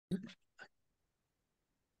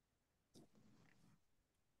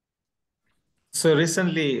So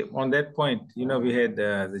recently, on that point, we had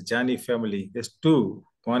the Jani family. There's two.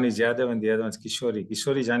 One is Yadav and the other one's Kishori.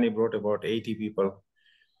 Kishori Jani brought about 80 people,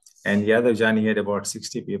 and Yadav Jani had about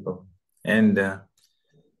 60 people. And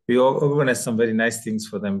we organized some very nice things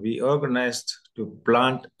for them. We organized to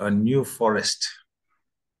plant a new forest,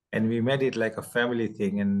 and we made it like a family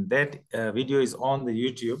thing. And that video is on the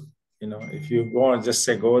YouTube. If you go and just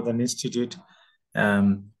say Govardhan Institute,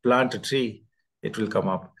 plant a tree, it will come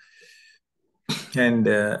up. And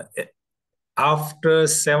after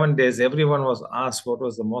 7 days, everyone was asked what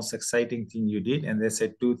was the most exciting thing you did. And they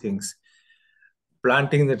said two things: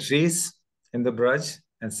 planting the trees in the brush.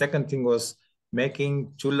 And second thing was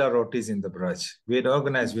making chula rotis in the brush. We had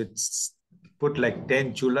organized, we'd put like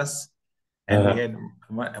 10 chulas. And we had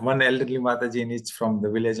one elderly Mataji in each from the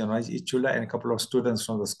village on each chula and a couple of students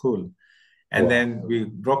from the school. And then we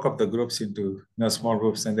broke up the groups into small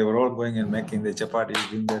groups, and they were all going and making the chapatis,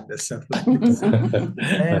 doing the stuff like this.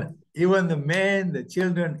 And even the men, the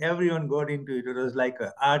children, everyone got into it. It was like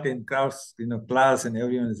an art and crafts, class, and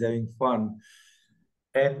everyone is having fun.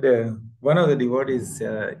 And one of the devotees,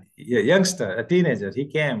 a youngster, a teenager, he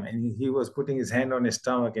came and he was putting his hand on his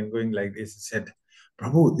stomach and going like this. He said,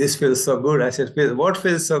 "Prabhu, this feels so good." I said, "What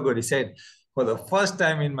feels so good?" He said, "For the first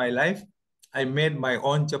time in my life, I made my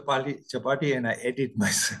own chapati and I ate it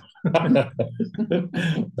myself."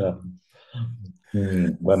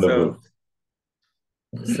 Wonderful.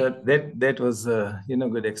 So that was a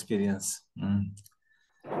good experience.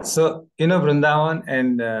 So Vrindavan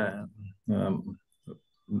and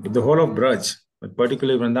the whole of Braj, but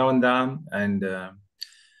particularly Vrindavan Dham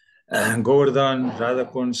and Govardhan,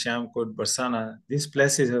 Radhakund, Shyamkund, Barsana, these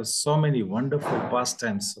places have so many wonderful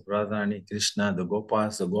pastimes of Radharani, Krishna, the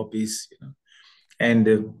Gopas, the Gopis,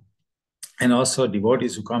 and also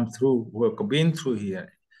devotees who come through, who have been through here.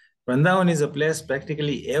 Vrindavan is a place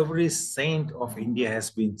practically every saint of India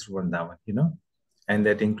has been through Vrindavan, and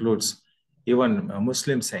that includes even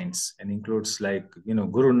Muslim saints, and includes like,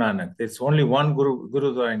 Guru Nanak. There's only one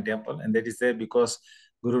Gurudwara in temple, and that is there because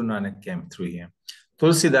Guru Nanak came through here.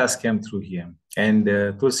 Tulsidas came through here, and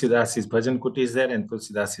Tulsidas' Bhajan Kuti is there, and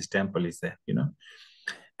Tulsidas' temple is there,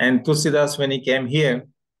 And Tulsidas, when he came here,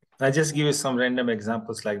 I just give you some random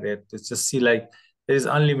examples like that to just see, like, there is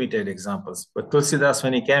unlimited examples. But Tulsidas,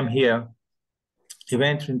 when he came here, he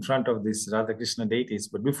went in front of these Radha Krishna deities.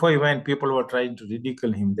 But before he went, people were trying to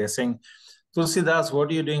ridicule him. They're saying, "Tulsidas,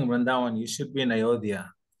 what are you doing in Vrindavan? You should be in Ayodhya.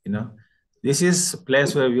 This is a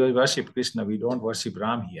place where we worship Krishna. We don't worship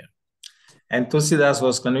Ram here." And Tulsidas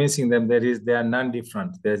was convincing them they are none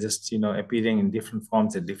different. They're just, appearing in different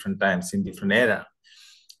forms at different times, in different era.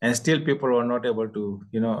 And still people were not able to,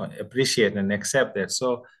 appreciate and accept that. So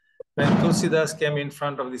when Tulsidas came in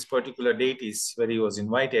front of these particular deities where he was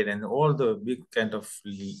invited, and all the big kind of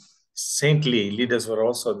saintly leaders were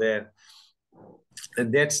also there,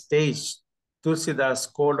 at that stage,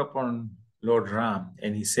 Tulsidas called upon Lord Ram,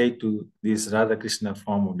 and he said to this Radha Krishna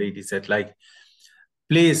form of deities that, like,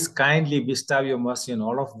 "Please kindly bestow your mercy on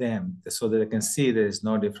all of them so that they can see there is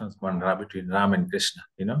no difference between Ram and Krishna,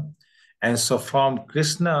 And so from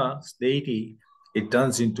Krishna's deity, it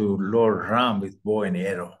turns into Lord Ram with bow and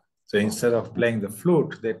arrow. So instead of playing the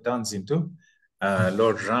flute, that turns into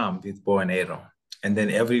Lord Ram with bow and arrow. And then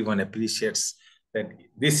everyone appreciates that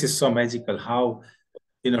this is so magical how,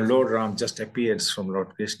 Lord Ram just appears from Lord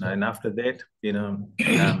Krishna. And after that,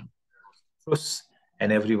 and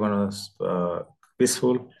everyone was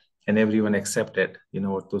peaceful, and everyone accepted,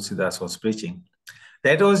 what Tulsidas was preaching.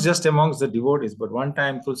 That was just amongst the devotees. But one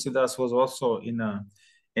time Tulsidas was also in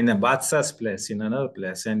a Batsa's place, in another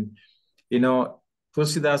place. And,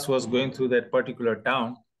 Tulsidas was going through that particular town,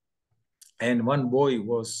 and one boy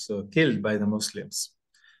was killed by the Muslims.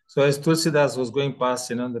 So as Tulsidas was going past,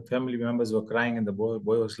 the family members were crying, and the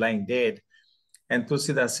boy was lying dead. And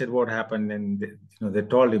Tulsidas said what happened, and they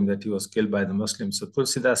told him that he was killed by the Muslims. So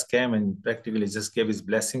Tulsidas came and practically just gave his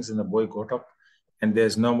blessings, and the boy got up, and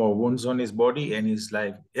there's no more wounds on his body, and his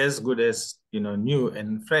life as good as new and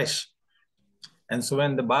fresh. And so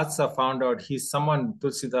when the Badshah found out, he summoned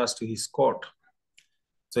Tulsidas to his court.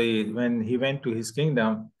 So when he went to his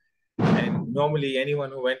kingdom, and normally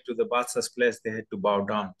anyone who went to the Badshah's place, they had to bow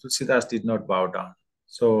down. Tulsidas did not bow down.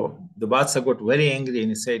 So the Badshah got very angry,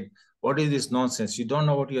 and he said, "What is this nonsense? You don't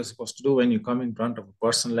know what you're supposed to do when you come in front of a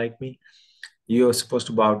person like me. You're supposed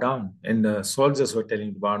to bow down." And the soldiers were telling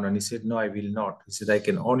him to bow down. He said, "No, I will not." He said, "I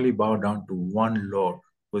can only bow down to one Lord,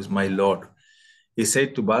 who is my Lord." He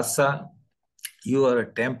said to Badshah, "You are a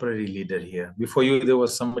temporary leader here. Before you, there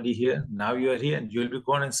was somebody here. Now you are here, and you'll be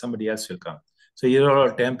gone, and somebody else will come. So you're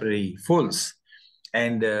all temporary fools."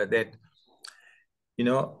 And that,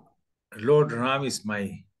 Lord Ram is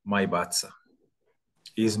my Vatsa.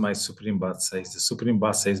 He is my supreme Vatsa. He's the supreme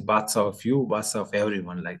Vatsa. He's Vatsa of you, Vatsa of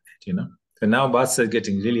everyone, like that, you know. So now Vatsa is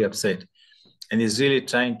getting really upset. And he's really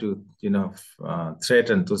trying to,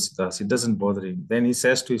 threaten Tulsidas. It doesn't bother him. Then he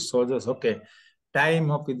says to his soldiers, okay, tie him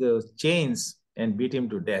up with the chains and beat him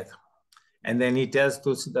to death. And then he tells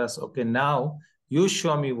Tulsidas, okay, now you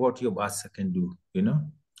show me what your Vatsa can do, you know.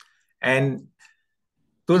 And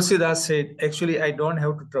Tulsidas said, actually, I don't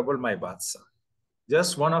have to trouble my Vatsa.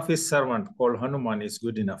 Just one of his servants called Hanuman is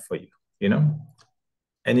good enough for you, you know.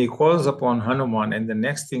 And he calls upon Hanuman, and the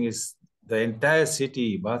next thing is the entire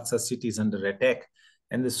city, Vatsa city, is under attack.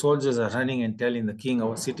 And the soldiers are running and telling the king,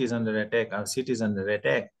 our city is under attack, our city is under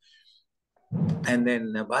attack. And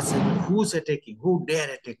then Vatsa said, who's attacking? Who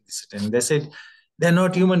dare attack this city? And they said, they're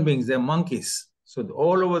not human beings, they're monkeys. So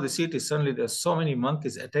all over the city, suddenly there's so many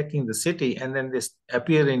monkeys attacking the city, and then they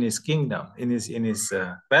appear in his kingdom, in his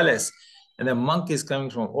palace, and the monkeys coming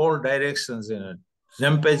from all directions,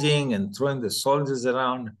 rampaging and throwing the soldiers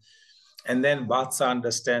around. And then Vatsa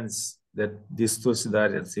understands that this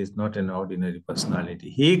Tulsidas is not an ordinary personality.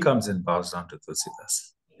 He comes and bows down to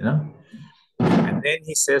Tulsidas, you know. And then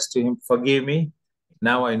he says to him, forgive me.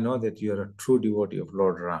 Now I know that you are a true devotee of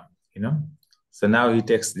Lord Ram, you know. So now he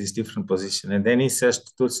takes this different position. And then he says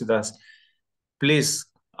to Tulsidas, please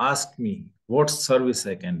ask me what service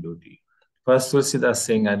I can do to you. First, Tulsidas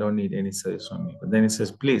saying, I don't need any service from you. But then he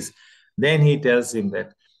says, please. Then he tells him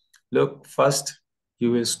that, look, first,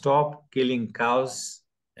 you will stop killing cows.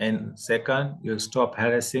 And second, you'll stop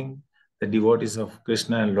harassing the devotees of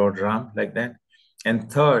Krishna and Lord Ram, like that. And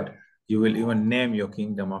third, you will even name your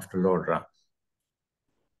kingdom after Lord Ram.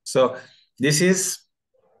 So this is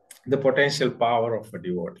the potential power of a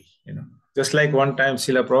devotee, you know. Just like one time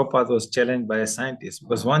Srila Prabhupada was challenged by a scientist,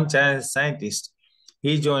 because one scientist,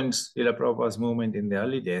 he joined Srila Prabhupada's movement in the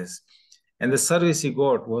early days, and the service he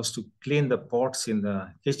got was to clean the pots in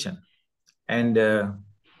the kitchen. And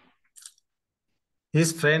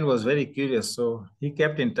his friend was very curious, so he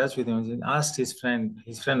kept in touch with him and asked his friend.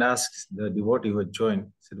 His friend asked the devotee who had joined,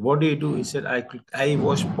 said, what do you do? He said, I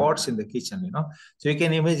wash pots in the kitchen, you know. So you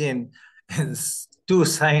can imagine two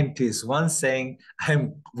scientists, one saying,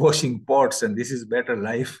 I'm washing pots and this is better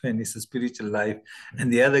life and it's a spiritual life.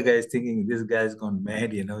 And the other guy is thinking, this guy's gone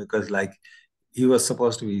mad, you know, because like he was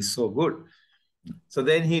supposed to be so good. So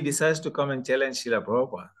then he decides to come and challenge Srila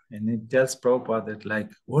Prabhupada. And he tells Prabhupada that, like,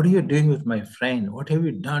 what are you doing with my friend? What have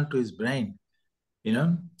you done to his brain? You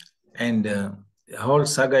know? And the whole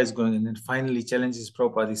saga is going. And then finally challenges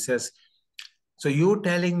Prabhupada. He says, so you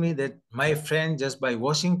telling me that my friend, just by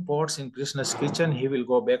washing pots in Krishna's kitchen, he will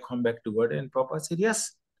go back home, back to God? And Prabhupada said,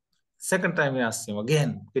 yes. Second time he asked him,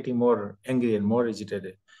 again, getting more angry and more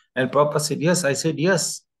agitated. And Prabhupada said, yes. I said,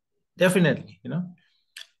 yes, definitely, you know.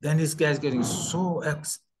 Then this guy is getting so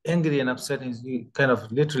angry and upset, and he kind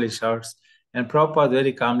of literally shouts. And Prabhupada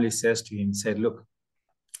very calmly says to him, said, look,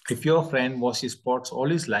 if your friend washes pots all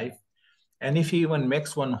his life, and if he even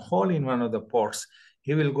makes one hole in one of the pots,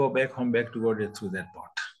 he will go back home, back to God through that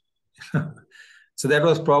pot. So that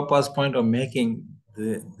was Prabhupada's point of making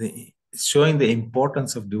showing the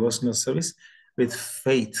importance of devotional service with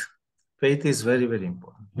faith. Faith is very, very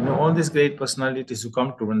important. You know, all these great personalities who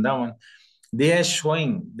come to Vrindavan, they are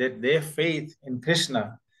showing that their faith in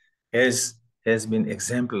Krishna has been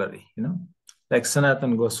exemplary, you know, like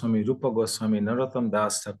Sanatan Goswami, Rupa Goswami, Narottam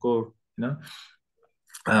Das Thakur, you know,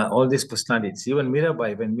 all these personalities. Even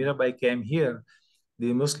Mirabai, when Mirabai came here,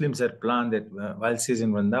 the Muslims had planned that while she's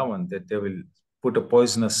in Vrindavan, that they will put a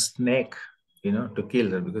poisonous snake, you know, to kill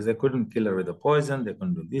her, because they couldn't kill her with the poison. They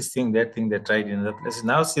couldn't do this thing, that thing. They tried in other places.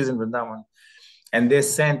 Now she's in Vrindavan, and they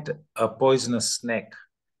sent a poisonous snake.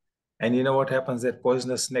 And you know what happens? That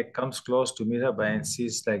poisonous snake comes close to Mirabai, and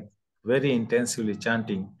she's like very intensively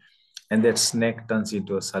chanting, and that snake turns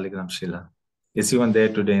into a Saligram Shila. It's even there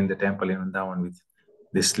today in the temple in Vrindavan with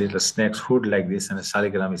this little snake's hood like this, and a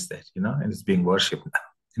Saligram is there, you know, and it's being worshipped now,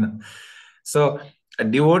 you know. So a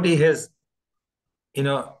devotee has, you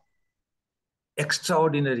know,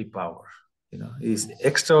 extraordinary power, you know, is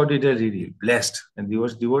extraordinarily blessed, and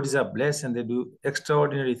devotees are blessed and they do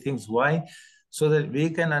extraordinary things. Why? So that we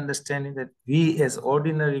can understand that we as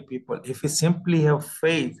ordinary people, if we simply have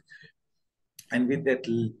faith, and with that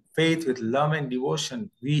faith, with love and devotion,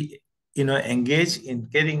 we, you know, engage in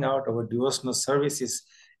carrying out our devotional services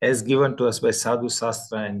as given to us by Sadhu,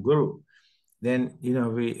 Shastra, and Guru, then, you know,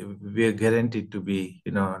 we are guaranteed to be,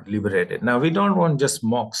 you know, liberated. Now, we don't want just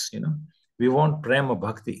moksha, you know, we want prema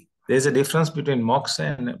bhakti. There's a difference between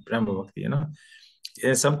moksha and prema bhakti, you know.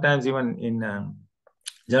 And sometimes even in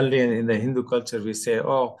generally in the Hindu culture, we say,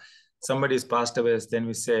 oh, somebody is passed away, then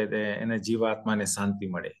we say the in a jivatma ne santi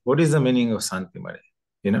made. What is the meaning of santi made?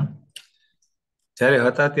 You know,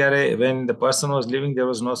 when the person was living, there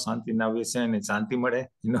was no santi. Now we say santi made,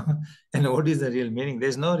 you know, and what is the real meaning?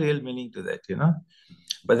 There's no real meaning to that, you know.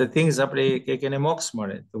 But the thing is, mox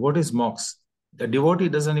made. What is mox? The devotee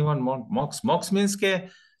doesn't even want mox. Mox means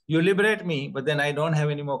you liberate me, but then I don't have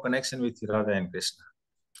any more connection with Radha and Krishna.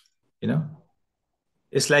 You know,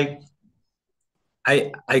 it's like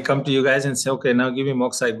I come to you guys and say, okay, now give me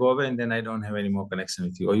moksha, I go away, and then I don't have any more connection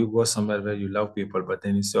with you. Or you go somewhere where you love people, but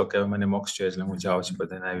then you say, okay, I'm moksha, but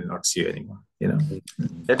then I will not see you anymore. You know,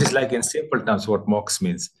 that is like in simple terms what moksha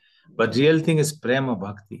means. But real thing is prema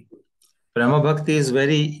bhakti. Prema bhakti is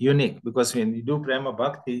very unique because when you do prema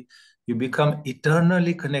bhakti, you become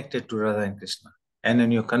eternally connected to Radha and Krishna. And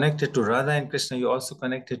when you're connected to Radha and Krishna, you're also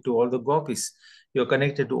connected to all the gopis. You're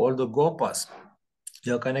connected to all the gopas.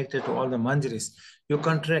 You're connected to all the manjaris. You're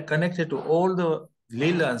connected to all the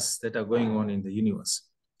leelas that are going on in the universe.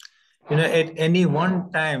 You know, at any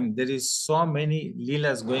one time, there is so many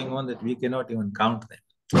leelas going on that we cannot even count them.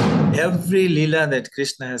 Every leela that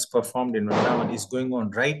Krishna has performed in Vrindavan is going on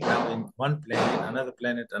right now in one planet, another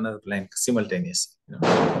planet, simultaneously. You know?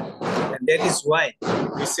 And that is why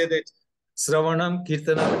we say that Sravanam,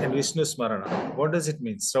 Kirtanam, and Vishnu Smaranam. What does it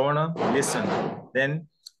mean? Sravanam, listen. Then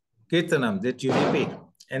Kirtanam, that you repeat.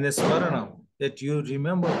 And the Smaranam, that you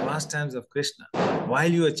remember pastimes of Krishna while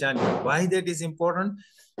you are chanting. Why that is important?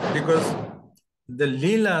 Because the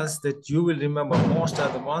leelas that you will remember most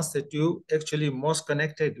are the ones that you actually most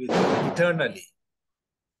connected with eternally.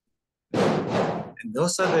 And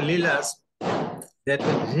those are the leelas that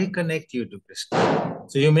will reconnect you to Krishna.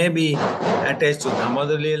 So you may be attached to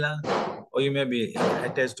Damodara Leela, or you may be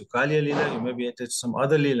attached to Kaliya Leela, you may be attached to some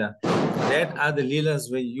other Leela. That are the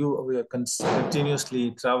Leelas where you are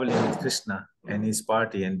continuously traveling with Krishna and his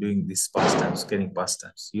party and doing these pastimes, getting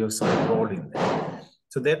pastimes. You have some role in that.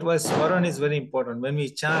 So that why Smaran is very important. When we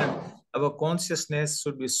chant, our consciousness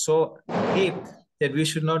should be so deep that we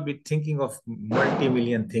should not be thinking of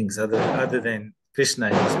multi-million things other than Krishna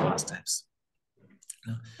and his pastimes.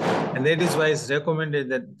 And that is why it's recommended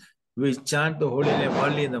that we chant the holy name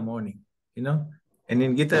early in the morning, you know. And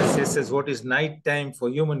in Gita it says what is night time for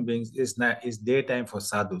human beings is daytime for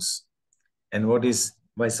sadhus, and what is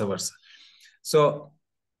vice versa. So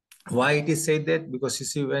why it is said that? Because you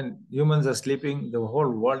see, when humans are sleeping, the whole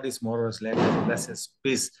world is more or less at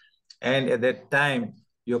peace. And at that time,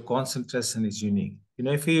 your concentration is unique. You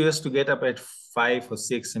know, if you used to get up at 5 or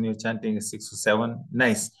 6 and you're chanting at 6 or 7,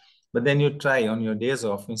 nice. But then you try on your days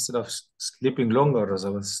off, instead of sleeping longer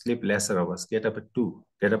hours, sleep lesser hours, get up at 2,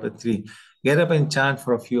 get up at 3, get up and chant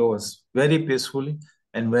for a few hours, very peacefully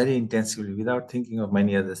and very intensively, without thinking of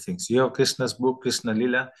many other things. You have Krishna's book, Krishna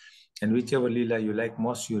Lila, and whichever Leela you like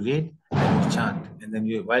most, you read and you chant. And then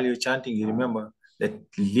while you're chanting, you remember that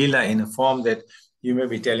Leela in a form that you may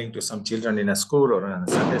be telling to some children in a school or in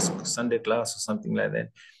a Sunday class or something like that.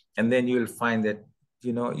 And then you will find that,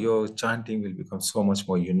 you know, your chanting will become so much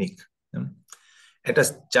more unique.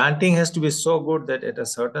 Chanting has to be so good that at a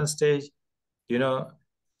certain stage, you know,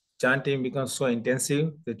 chanting becomes so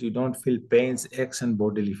intensive that you don't feel pains, aches, and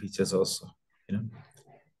bodily features also. You know,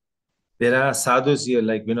 there are sadhus here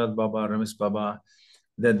like Vinod Baba, Ramesh Baba,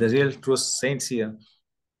 the real true saints here.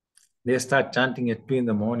 They start chanting at 2 in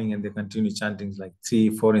the morning and they continue chanting like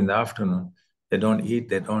 3, 4 in the afternoon. They don't eat,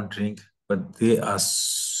 they don't drink, but they are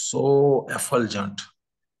so effulgent,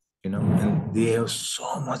 you know, and they have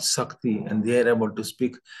so much Shakti and they are able to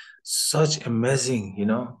speak such amazing, you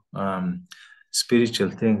know, spiritual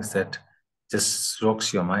things that just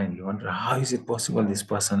rocks your mind. You wonder, how is it possible this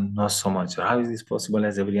person knows so much? Or how is this possible,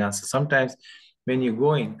 has every answer? Sometimes when you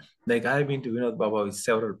go in, like I've been to Vinod Baba with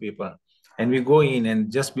several people, and we go in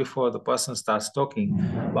and just before the person starts talking,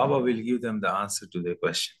 Baba will give them the answer to their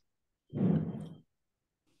question.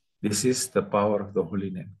 This is the power of the holy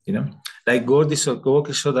name, you know. Like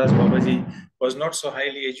Gokishodas Babaji was not so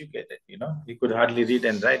highly educated, you know. He could hardly read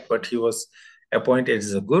and write, but he was appointed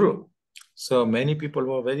as a guru. So many people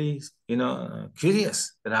were very, you know,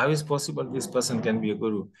 curious that how is possible this person can be a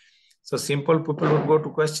guru. So simple people would go to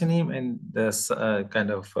question him, and the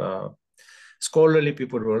kind of scholarly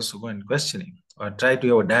people would also go and question him or try to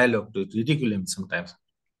have a dialogue to ridicule him sometimes.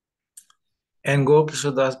 And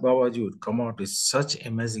Gokishodas Babaji would come out with such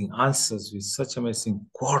amazing answers, with such amazing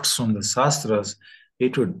quotes from the Shastras,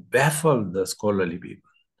 it would baffle the scholarly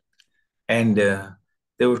people. And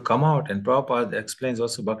they would come out, and Prabhupada explains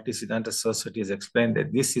also, Bhakti Siddhanta Saraswati has explained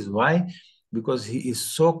that this is why, because he is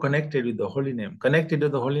so connected with the holy name. Connected to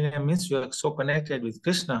the holy name means you are so connected with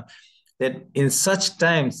Krishna that in such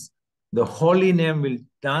times, the holy name will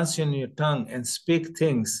dance in your tongue and speak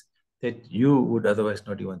things that you would otherwise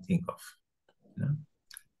not even think of. You know?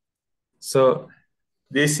 So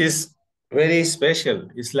this is very special.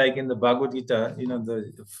 It's like in the Bhagavad Gita,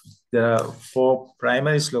 there are 4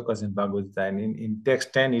 primary slokas in Bhagavad Gita. And in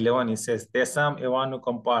text 10:11, it says, Tesam evanu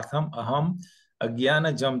kampartham aham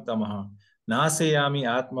agyana jam tamaha nasayami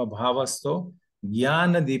atma bhavasto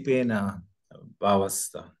jnana dipena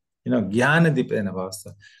bhavasta. Jnana dipena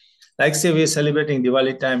bhavasta. Like say we're celebrating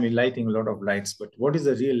Diwali time, we're lighting a lot of lights, but what is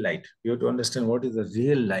the real light? You have to understand what is the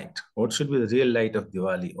real light. What should be the real light of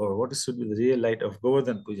Diwali, or what should be the real light of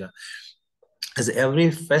Govardhan Puja? As every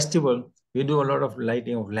festival, we do a lot of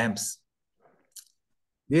lighting of lamps.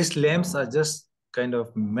 These lamps are just kind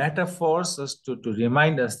of metaphors to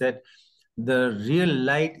remind us that the real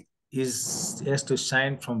light has to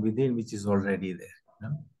shine from within, which is already there.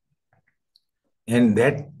 And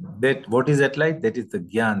that what is that light? That is the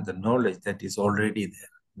gyan, the knowledge that is already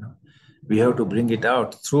there. We have to bring it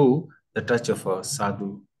out through the touch of a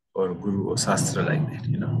sadhu or guru or shastra like that.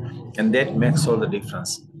 And that makes all the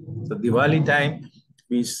difference. So Diwali time,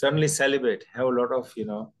 we certainly celebrate, have a lot of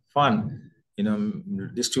fun,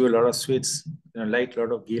 distribute a lot of sweets, light a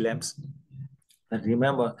lot of ghee lamps. And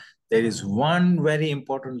remember, there is one very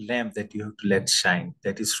important lamp that you have to let shine,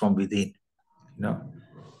 that is from within.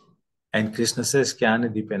 And Krishna says, Kyana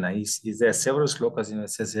Dipena. There are several slokas,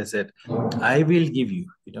 he said, I will give you,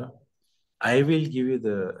 I will give you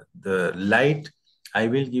the light, I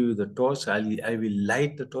will give you the torch, I will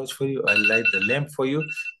light the torch for you, I'll light the lamp for you,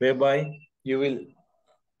 whereby you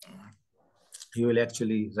will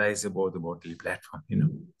actually rise above the bodily platform,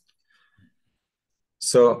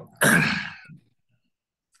 So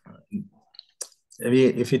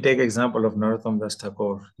if you take example of Narottam Das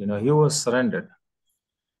Thakur, he was surrendered.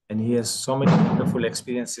 And he has so many wonderful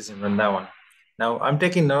experiences in Vrindavan. Now, I'm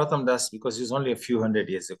taking Narottam Das because he's only a few hundred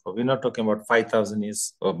years ago. We're not talking about 5,000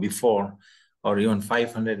 years or before, or even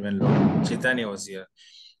 500 when Lord Chaitanya was here.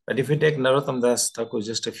 But if you take Narottam Das Thakur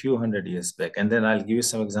just a few hundred years back, and then I'll give you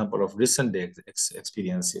some example of recent day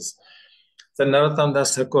experiences. So Narottam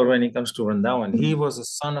Das Thakur, when he comes to Vrindavan, he was a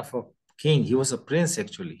son of a king. He was a prince,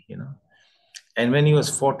 actually, And when he was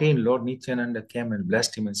 14, Lord Nityananda came and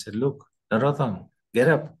blessed him and said, look, Narottam, get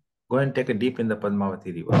up. Go and take a dip in the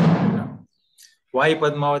Padmavati river. Why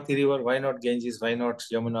Padmavati river? Why not Ganges? Why not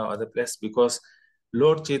Yamuna or other place? Because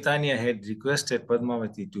Lord Chaitanya had requested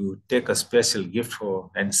Padmavati to take a special gift for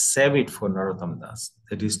and save it for Narottam Das.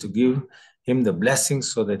 That is to give him the blessing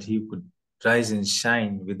so that he could rise and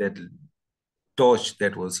shine with that torch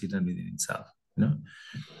that was hidden within himself.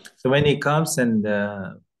 So when he comes and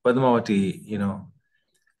Padmavati,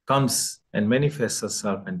 comes and manifests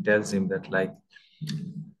herself and tells him that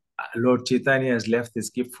Lord Chaitanya has left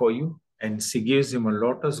this gift for you, and she gives him a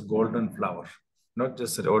lotus golden flower, not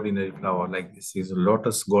just an ordinary flower like this. It's a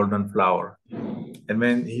lotus golden flower. And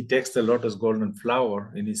when he takes the lotus golden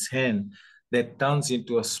flower in his hand, that turns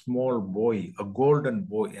into a small boy, a golden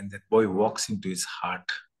boy, and that boy walks into his heart.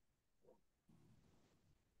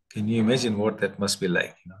 Can you imagine what that must be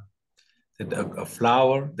like? That a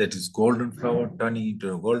flower that is golden flower turning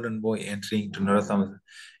into a golden boy, entering into Narottam.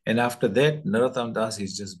 And after that, Narottam Das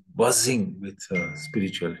is just buzzing with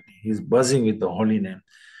spirituality. He's buzzing with the holy name.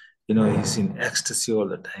 He's in ecstasy all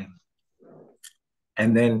the time.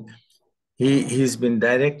 And then he's been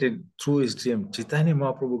directed through his dream. Chaitanya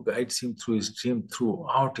Mahaprabhu guides him through his dream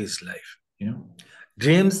throughout his life.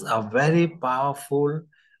 Dreams are very powerful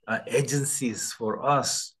agencies for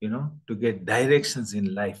us, to get directions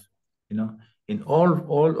in life. In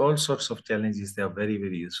all sorts of challenges, they are very,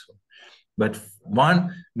 very useful. But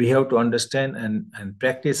one, we have to understand and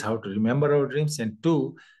practice how to remember our dreams. And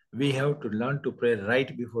two, we have to learn to pray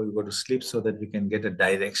right before we go to sleep so that we can get a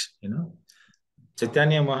direction,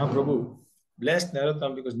 Chaitanya Mahaprabhu blessed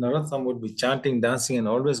Narottam because Narottam would be chanting, dancing, and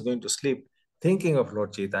always going to sleep, thinking of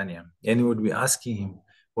Lord Chaitanya. And he would be asking him,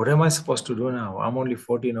 what am I supposed to do now? I'm only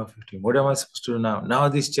 14 or 15. What am I supposed to do now? Now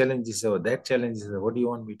this challenge is over, that challenge is over. What do you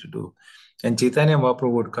want me to do? And Chaitanya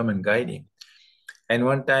Mahaprabhu would come and guide him. And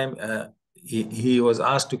one time he was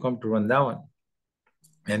asked to come to Vrindavan.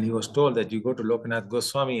 And he was told that you go to Lokanath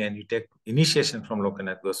Goswami and you take initiation from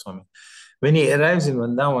Lokanath Goswami. When he arrives in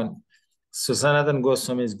Vrindavan, Sanatana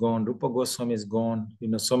Goswami is gone, Rupa Goswami is gone,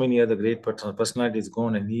 so many other great personalities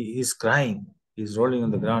gone, and he's crying. He's rolling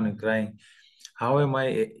on the ground and crying. How am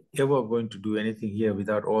I ever going to do anything here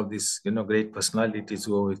without all these, great personalities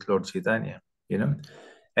who are with Lord Chaitanya,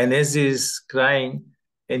 And as he's crying,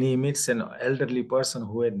 and he meets an elderly person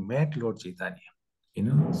who had met Lord Chaitanya,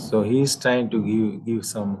 So he's trying to give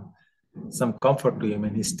some some comfort to him,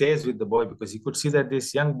 and he stays with the boy because he could see that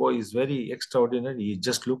this young boy is very extraordinary. He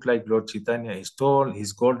just looked like Lord Chaitanya. He's tall,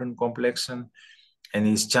 he's golden complexion, and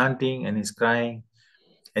he's chanting and he's crying,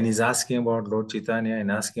 and he's asking about Lord Chaitanya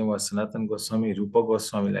and asking about Sanatana Goswami, Rupa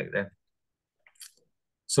Goswami, like that.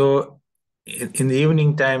 So in the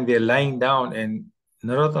evening time, they're lying down, and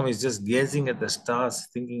Narottam is just gazing at the stars,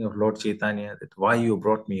 thinking of Lord Chaitanya, that why you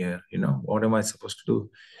brought me here, what am I supposed to do?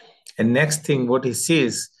 And next thing, what he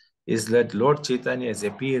sees is that Lord Chaitanya is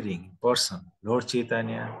appearing in person. Lord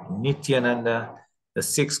Chaitanya, Nityananda, the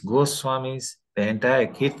 6 Goswamis, the entire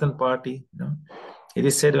Kirtan party, It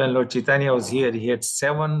is said when Lord Chaitanya was here, he had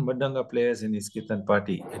 7 Madanga players in his Kirtan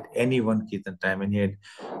party at any one Kirtan time, and he had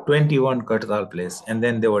 21 Kartal players, and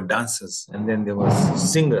then there were dancers, and then there was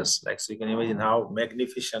singers. So you can imagine how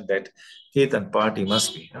magnificent that Kirtan party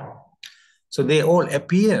must be. So they all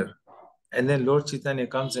appear, and then Lord Chaitanya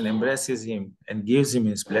comes and embraces him and gives him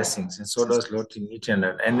his blessings, and so does Lord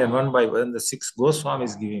Nityananda. And then one by one, the 6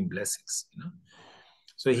 Goswamis give him blessings.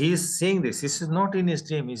 So he is seeing this. This is not in his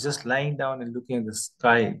dream. He's just lying down and looking at the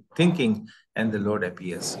sky, thinking, and the Lord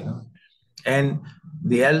appears. And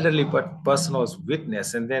the elderly person was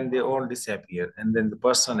witness, and then they all disappear. And then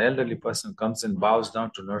the elderly person comes and bows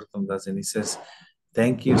down to Narottam Das, and he says,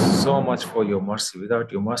 "Thank you so much for your mercy.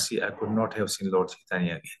 Without your mercy, I could not have seen Lord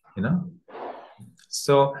Chaitanya again."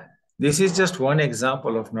 So this is just one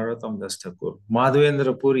example of Narottam Das Thakur.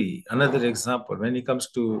 Madhavendra Puri, another example. When he comes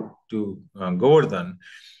to Govardhan,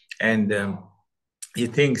 and he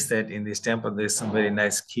thinks that in this temple there's some very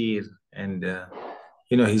nice kheer, and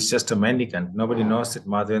he's just a mendicant. Nobody knows that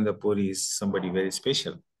Madhavendra Puri is somebody very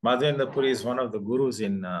special. Madhavendra Puri is one of the gurus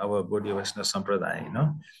in our Gaudiya Vaishnava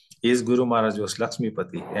Sampradaya. His Guru Maharaj was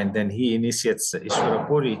Lakshmipati, and then he initiates Ishwara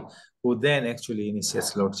Puri, who then actually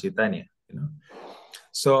initiates Lord Chaitanya.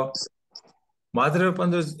 So Madhavendra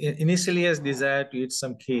Pandit initially has desire to eat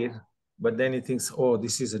some kheer, but then he thinks, oh,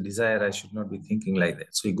 this is a desire, I should not be thinking like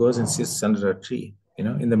that. So he goes and sits under a tree.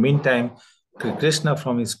 In the meantime, Krishna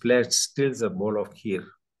from his plate steals a bowl of kheer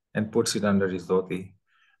and puts it under his dhoti.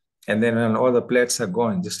 And then when all the plates are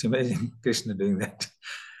gone, just imagine Krishna doing that.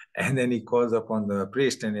 And then he calls upon the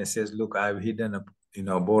priest and he says, look, I've hidden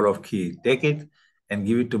a bowl of kheer. Take it and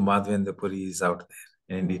give it to Madhavendra Puri. He's out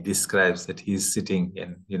there. And he describes that he's sitting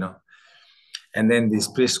and then this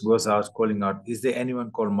priest goes out calling out, is there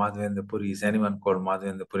anyone called Madhavendra Puri? Is anyone called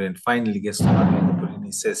Madhavendra Puri? And finally gets to Madhavendra Puri and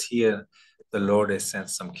he says, here, the Lord has sent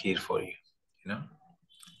some kheer for you.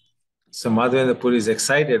 So Madhavendra Puri is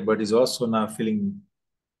excited, but is also now feeling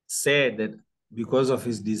sad that because of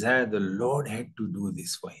his desire, the Lord had to do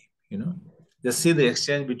this for him. Just see the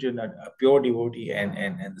exchange between a pure devotee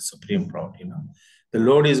and the Supreme Lord. The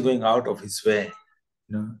Lord is going out of his way,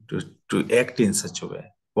 to act in such a way.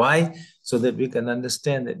 Why? So that we can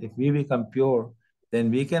understand that if we become pure,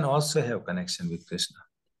 then we can also have connection with Krishna.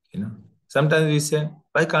 Sometimes we say,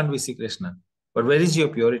 why can't we see Krishna? But where is your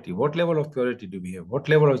purity? What level of purity do we have? What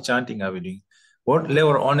level of chanting are we doing? What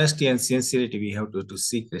level of honesty and sincerity we have to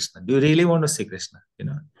see Krishna? Do you really want to see Krishna?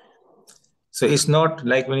 So it's not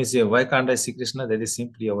like when you say, why can't I see Krishna? That is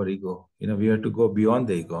simply our ego. We have to go beyond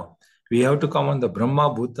the ego. We have to come on the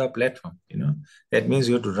Brahma Bhuta platform. That means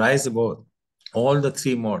you have to rise above all the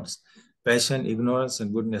 3 modes, passion, ignorance,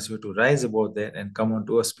 and goodness. You have to rise above that and come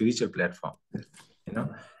onto a spiritual platform.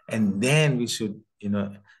 And then we should,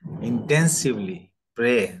 intensively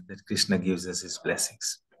pray that Krishna gives us his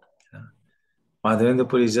blessings. Madhavendra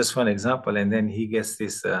Puri is just one example. And then he gets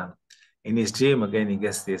this, in his dream again, he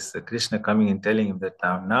gets this Krishna coming and telling him that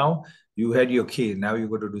now you had your kheer, now you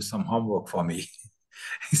got to do some homework for me.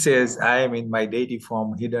 He says, I am in my deity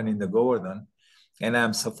form hidden in the Govardhan, and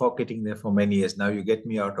I'm suffocating there for many years. Now you get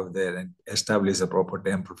me out of there and establish a proper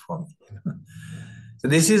temple for me. So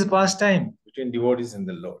this is pastime between devotees and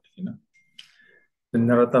the Lord.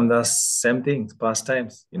 Narottam Das, same thing,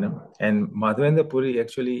 pastimes. And Madhavendra Puri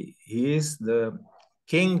actually, he is the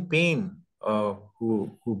kingpin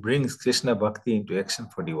who brings Krishna Bhakti into action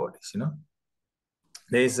for devotees.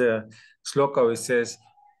 There is a sloka which says,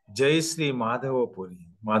 Jai Sri Madhava Puri.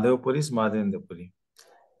 Madhava Puri is Madhavendra Puri.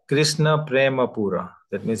 Krishna Prema Pura.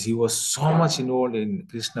 That means he was so much involved in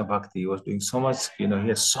Krishna Bhakti. He was doing so much, he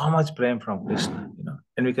had so much prem from Krishna,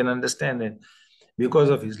 And we can understand that because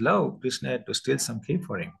of his love, Krishna had to steal some key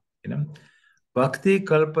for him, Bhakti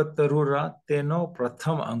Kalpatarura Teno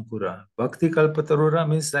Pratham Ankura. Bhakti Kalpatarura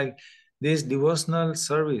means like this devotional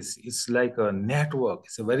service. It's like a network.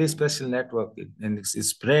 It's a very special network, and it's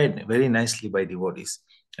spread very nicely by devotees,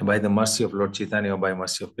 and by the mercy of Lord Chaitanya or by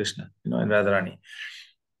mercy of Krishna, and Radharani.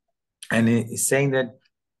 And he's saying that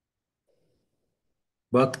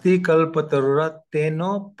Bhakti kalpatarura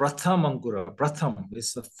teno pratham ankura. Pratham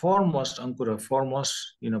is the foremost ankura,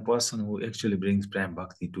 foremost person who actually brings Prem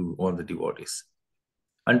Bhakti to all the devotees.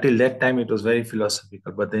 Until that time, it was very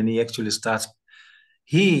philosophical, but then he actually starts,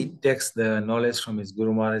 he takes the knowledge from his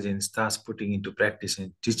Guru Maharaj and starts putting into practice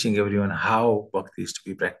and teaching everyone how Bhakti is to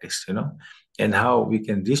be practiced, and how we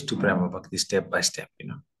can reach to Prema Bhakti step by step.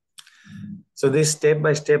 So this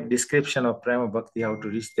step-by-step description of Prema Bhakti, how to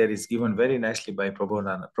reach there, is given very nicely by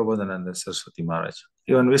Prabodhananda Saraswati Maharaj,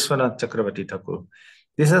 even Vishwanath Chakravarti Thakur.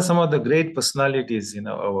 These are some of the great personalities in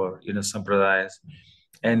our sampradayas,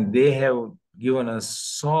 and they have given us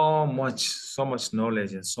so much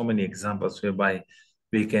knowledge and so many examples whereby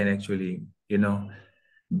we can actually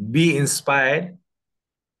be inspired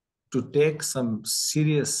to take some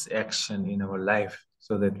serious action in our life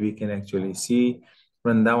so that we can actually see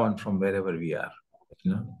Vrindavan from wherever we are.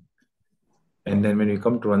 And then when we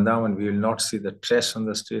come to Vrindavan, we will not see the trash on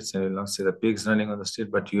the streets and we will not see the pigs running on the street,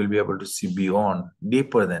 but you will be able to see beyond,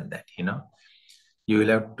 deeper than that. You will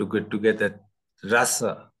have to get that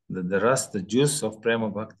rasa, the ras, the juice of Prema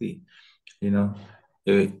Bhakti.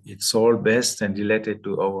 It's all best and related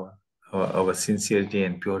to our sincerity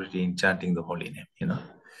and purity in chanting the holy name.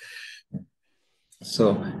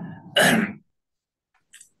 So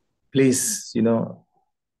please,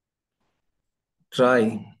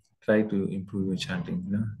 try to improve your chanting.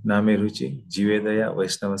 Name Ruchi, Jivedaya,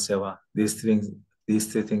 Vaishnava Seva. These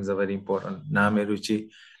three things are very important. Name Ruchi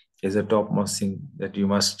is the topmost thing that you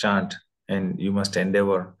must chant and you must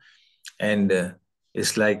endeavor. And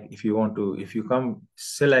it's like if you come,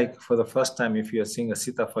 say like for the first time, if you are seeing a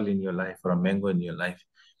sitafal in your life or a mango in your life,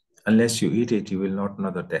 unless you eat it, you will not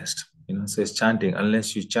know the taste. So it's chanting.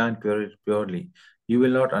 Unless you chant purely, you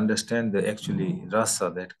will not understand the actually rasa,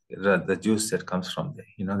 the juice that comes from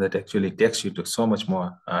there. That actually takes you to so much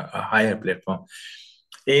more a higher platform.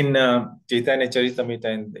 In Chaitanya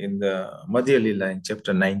Charitamrita, in the Madhya Lila, in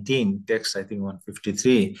chapter 19, text I think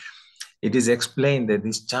 153, it is explained that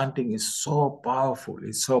this chanting is so powerful.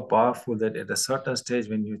 It's so powerful that at a certain stage,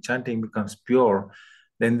 when your chanting becomes pure,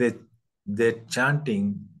 then the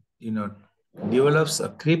chanting, develops a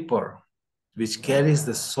creeper which carries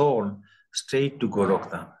the soul straight to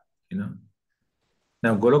Golokdham.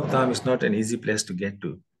 Now, Golokdham is not an easy place to get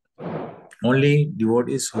to. Only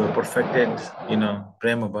devotees who are perfected,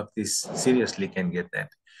 Prema Bhakti seriously can get that.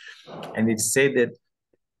 And it said that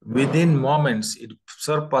within moments, it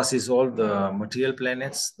surpasses all the material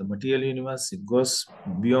planets, the material universe. It goes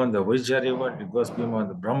beyond the Vijja river, it goes beyond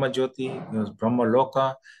the Brahma Jyoti, it goes Brahma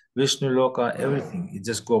Loka, Vishnu Loka, everything. It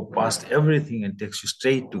just goes past everything and takes you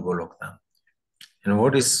straight to Golokdham. And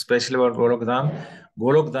what is special about Golokdham?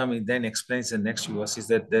 Golokdham then explains the next verse is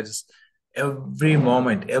that there is every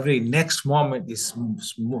next moment is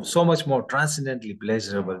so much more transcendently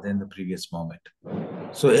pleasurable than the previous moment.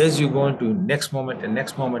 So as you go into next moment and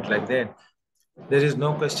next moment like that, there is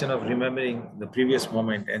no question of remembering the previous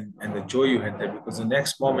moment and the joy you had there, because the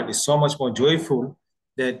next moment is so much more joyful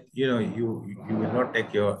that you will not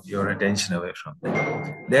take your attention away from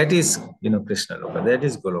that. That is Krishna Loka, that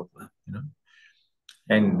is Goloka,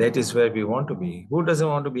 and that is where we want to be. Who doesn't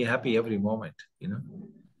want to be happy every moment?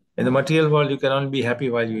 In the material world, you can only be happy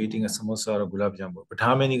while you're eating a samosa or a gulab jamun. But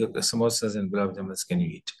how many samosas and gulab jamuns can you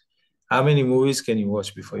eat? How many movies can you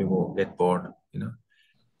watch before you get bored?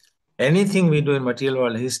 Anything we do in material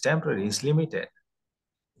world is temporary, is limited,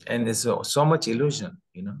 and there's so much illusion.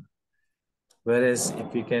 Whereas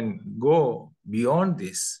if we can go beyond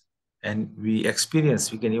this and we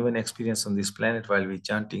can even experience on this planet while we're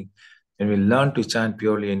chanting, and we learn to chant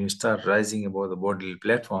purely and you start rising above the bodily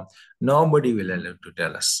platform, nobody will allow to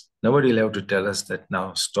tell us. Nobody will have to tell us that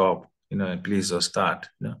now stop, and please or start.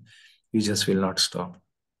 We just will not stop.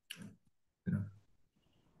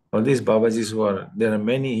 All these Babajis there are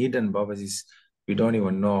many hidden Babajis we don't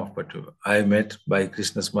even know of, but I met by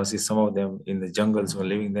Krishna's mercy, some of them in the jungles who are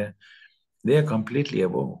living there. They are completely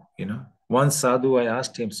above, One sadhu, I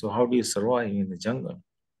asked him, so how do you survive in the jungle?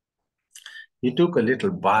 He took a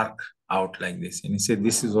little bark out like this and he said,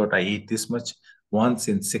 this is what I eat, this much once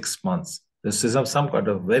in 6 months. This is some kind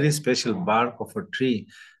of very special bark of a tree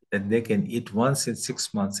that they can eat once in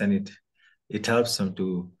 6 months, and it helps them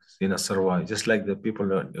to survive. Just like the people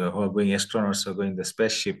who are going, astronauts who are going the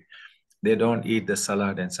spaceship, they don't eat the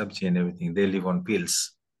salad and sabji and everything. They live on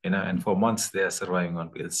pills, and for months they are surviving on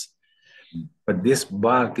pills. But this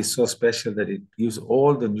bark is so special that it gives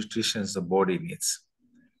all the nutrition the body needs.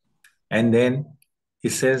 And then he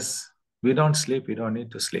says, we don't sleep, we don't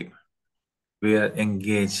need to sleep. We are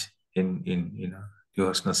engaged in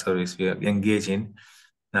devotional service. We are engaged in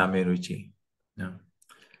Name Ruchi.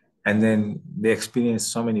 And then they experience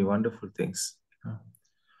so many wonderful things.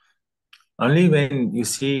 Only when you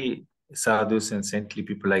see sadhus and saintly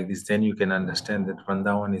people like this, then you can understand that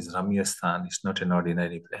Vrindavan is Ramya Sthan. It's not an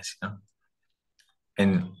ordinary place.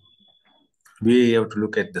 And we have to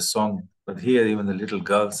look at the song, but here even the little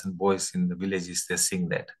girls and boys in the villages, they sing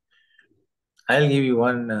that. I'll give you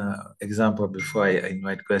one example before I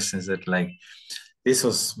invite questions. That like this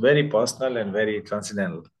was very personal and very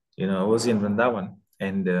transcendental. I was in Vrindavan,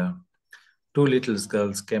 and two little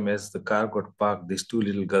girls came as the car got parked. These two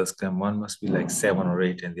little girls came. One must be like 7 or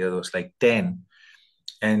 8, and the other was like 10.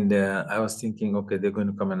 And I was thinking, okay, they're going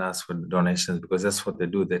to come and ask for donations because that's what they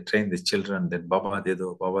do. They train the children that Baba de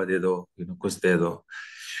do, kuch de do.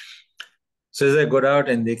 So as I got out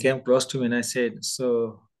and they came close to me and I said,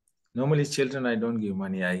 so normally children, I don't give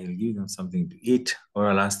money. I will give them something to eat or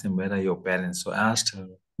I'll ask them, where are your parents? So I asked her,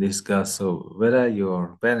 this girl, so where are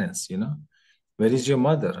your parents? Where is your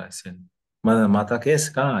mother? I said, Mother, Mata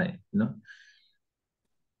kaise kahan hai?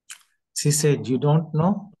 She said, you don't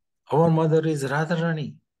know? Our mother is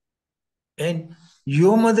Radharani. And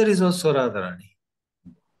your mother is also Radharani.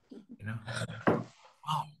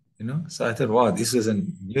 Wow. So I thought, wow, this is a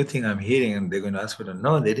new thing I'm hearing, and they're going to ask for it.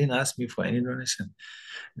 No, they didn't ask me for any donation.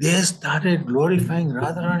 They started glorifying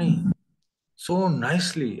Radharani so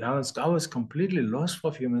nicely. I was completely lost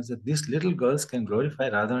for a few minutes that these little girls can glorify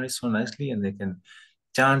Radharani so nicely and they can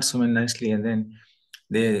chant so nicely, and then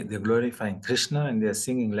they're glorifying Krishna and they're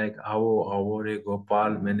singing like Avo re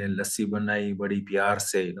Gopal maine lassi banai badi pyar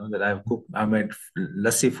se, that I made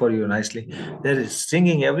lassi for you nicely. They're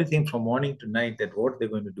singing everything from morning to night that what they're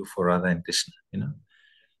going to do for Radha and Krishna.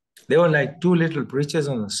 They were like two little preachers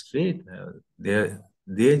on the street.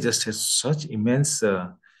 They just had such immense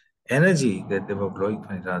energy that they were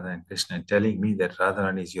glorifying Radha and Krishna and telling me that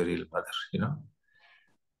Radharani is your real mother.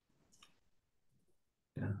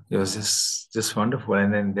 It was just wonderful.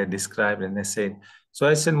 And then they described and they said, so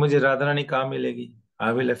I said, Mujhe Radharani kahan milegi?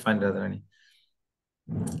 How will I find Radharani?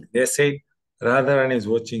 They said, Radharani is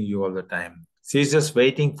watching you all the time. She's just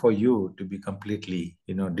waiting for you to be completely,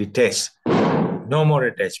 detached. No more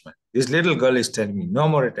attachment. This little girl is telling me, no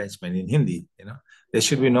more attachment in Hindi. There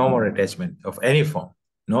should be no more attachment of any form.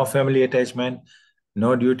 No family attachment,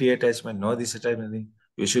 no duty attachment, no this attachment.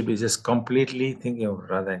 You should be just completely thinking of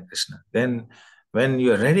Radha and Krishna. Then when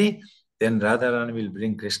you are ready, then Radharani will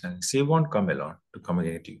bring Krishna. She won't come alone to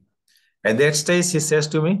communicate you. At that stage, she says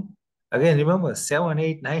to me, again, remember, 7,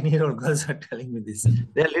 8, 9-year-old girls are telling me this.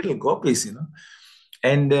 They're little gopis.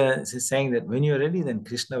 And she's saying that when you're ready, then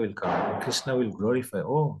Krishna will come. And Krishna will glorify.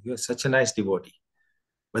 Oh, you're such a nice devotee.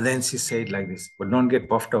 But then she said like this, but don't get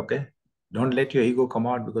puffed, okay? Don't let your ego come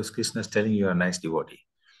out because Krishna is telling you you're a nice devotee.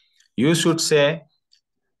 You should say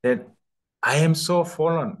that I am so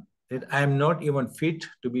fallen that I am not even fit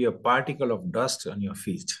to be a particle of dust on your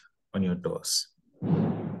feet, on your toes.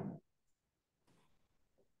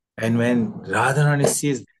 And when Radharani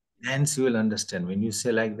sees, then she will understand. When you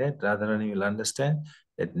say like that, Radharani will understand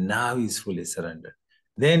that now he's fully surrendered.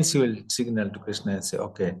 Then she will signal to Krishna and say,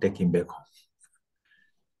 okay, take him back home.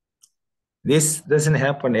 This doesn't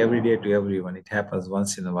happen every day to everyone. It happens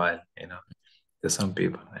once in a while, to some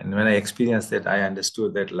people. And when I experienced that, I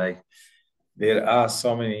understood that like there are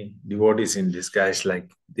so many devotees in disguise,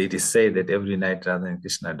 like they just say that every night Radha and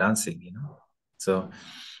Krishna are dancing, So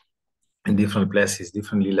in different places,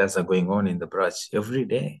 different leelas are going on in the Braj every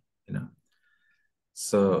day,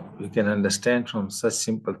 So you can understand from such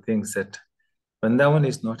simple things that Vrindavan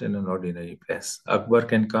is not an ordinary place. Akbar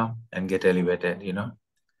can come and get elevated,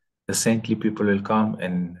 The saintly people will come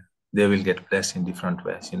and they will get blessed in different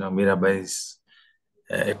ways. Mirabai is,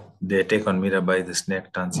 they take on Mirabai, the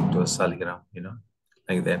snake turns into a saligram,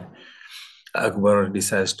 like that. Akbar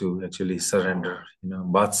decides to actually surrender,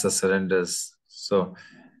 Batsa surrenders. So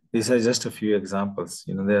these are just a few examples.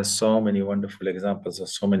 There are so many wonderful examples of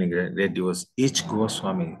so many great devotees. Each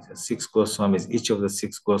Goswami, 6 Goswamis, each of the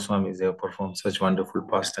 6 Goswamis, they have performed such wonderful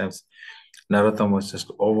pastimes. Narottam was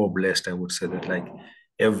just over-blessed, I would say that like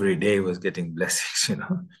every day he was getting blessings,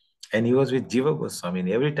 And he was with Jiva Goswami. And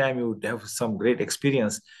every time he would have some great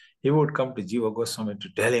experience, he would come to Jiva Goswami to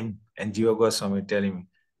tell him, and Jiva Goswami would tell him.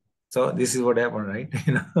 So this is what happened, right?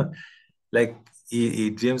 Like he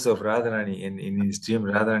dreams of Radharani, and in his dream,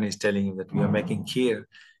 Radharani is telling him that we are making kheer,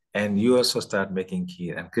 and you also start making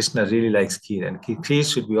kheer. And Krishna really likes kheer, and kheer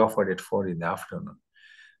should be offered at 4 in the afternoon.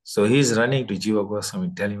 So he's running to Jiva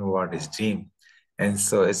Goswami, telling him about his dream. And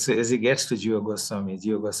so as he gets to Jiva Goswami,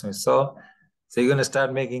 so you're going to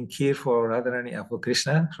start making kheer for Radharani, for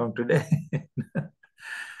Krishna from today?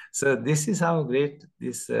 So this is how great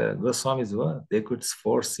these Goswamis were. They could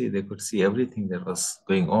foresee, they could see everything that was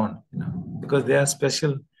going on, because they are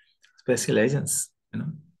special agents.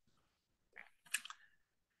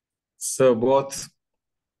 So both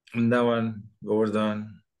Vrindavan,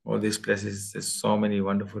 Govardhan, all these places, there's so many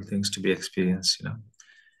wonderful things to be experienced.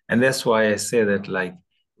 And that's why I say that, like,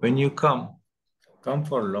 when you come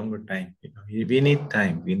for a longer time. We need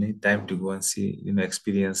time. We need time to go and see,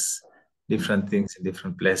 experience different things in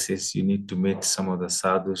different places. You need to meet some of the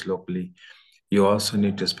sadhus locally. You also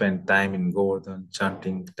need to spend time in Govardhan,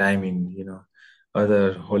 chanting, time in,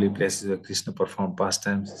 other holy places where Krishna performed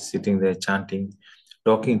pastimes, sitting there chanting,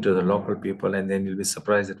 talking to the local people, and then you'll be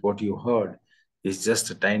surprised that what you heard is just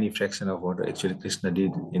a tiny fraction of what actually Krishna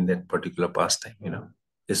did in that particular pastime.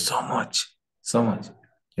 There's so much, so much,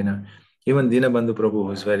 you know. Even Dinabandhu Prabhu,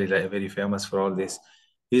 who is very famous for all this,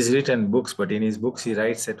 he's written books, but in his books he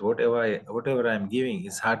writes that whatever I'm giving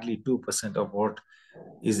is hardly 2% of what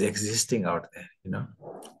is existing out there.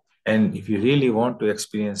 And if you really want to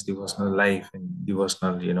experience devotional life and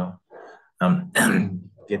devotional, um,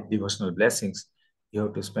 get devotional blessings, you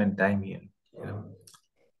have to spend time here.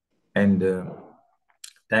 And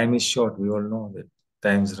time is short. We all know that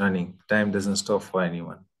time's running. Time doesn't stop for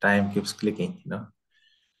anyone. Time keeps clicking.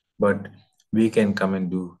 But we can come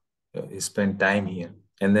and spend time here.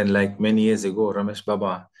 And then, like many years ago, Ramesh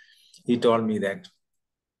Baba, he told me that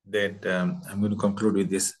I'm going to conclude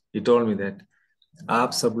with this. He told me that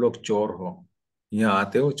आप सब लोग चोर हो, यहाँ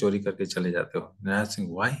आते हो चोरी करके चले जाते हो. And I asked him,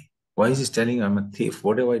 why is he telling I'm a thief?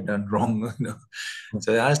 What have I done wrong?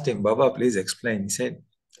 So I asked him, Baba, please explain. He said,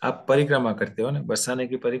 आप परिक्रमा करते हो ना, बरसाने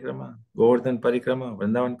की परिक्रमा, गोवर्धन परिक्रमा,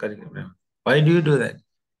 वृंदावन परिक्रमा. Why do you do that?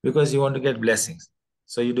 Because you want to get blessings.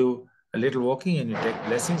 So you do a little walking and you take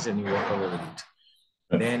blessings and you walk away with it.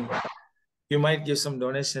 Then you might give some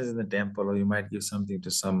donations in the temple, or you might give something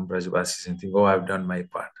to some Brajavasis and think, oh, I've done my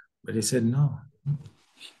part. But he said, no.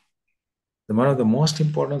 One of the most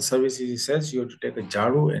important services, he says, you have to take a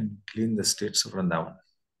jharu and clean the streets of Vrindavan.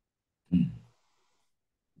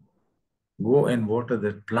 Go and water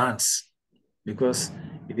the plants, because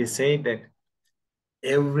it is said that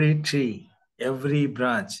every tree, every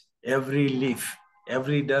branch, every leaf,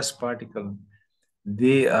 every dust particle,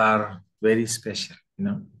 they are very special.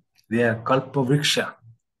 They are kalpavriksha.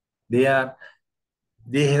 They have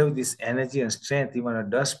this energy and strength. Even a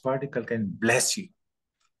dust particle can bless you,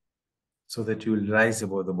 so that you will rise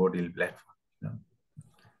above the bodily platform.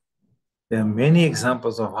 There are many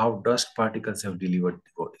examples of how dust particles have delivered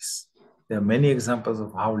devotees. There are many examples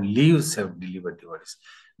of how leaves have delivered devotees.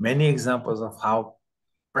 Many examples of how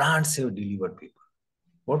plants have delivered people.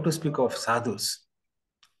 What to speak of sadhus?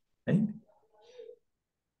 Right?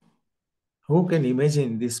 Who can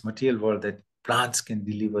imagine this material world that plants can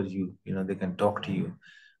deliver you? They can talk to you.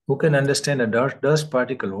 Who can understand a dust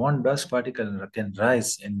particle? One dust particle can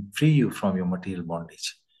rise and free you from your material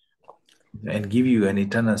bondage and give you an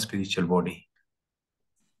eternal spiritual body.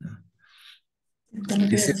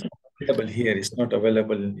 This is available here. It's not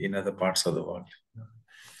available in other parts of the world.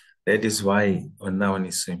 That is why Vrindavan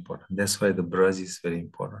is so important. That's why the Braj is very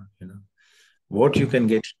important. What you can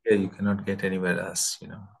get here, you cannot get anywhere else.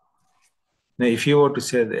 Now, if you were to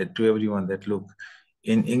say that to everyone that, look,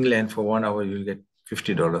 in England for 1 hour you'll get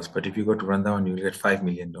 $50, but if you go to Vrindavan you'll get $5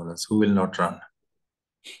 million. Who will not run?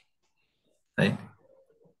 Right?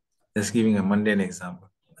 Just giving a mundane example.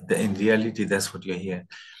 In reality, that's what you're here.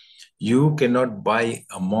 You cannot buy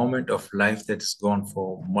a moment of life that's gone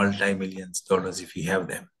for multi-millions dollars if you have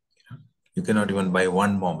them. You cannot even buy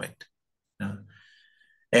one moment.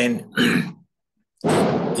 And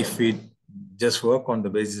if we just work on the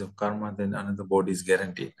basis of karma, then another body is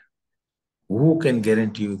guaranteed. Who can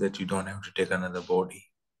guarantee you that you don't have to take another body?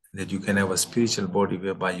 That you can have a spiritual body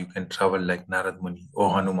whereby you can travel like Narad Muni or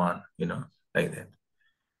Hanuman, like that.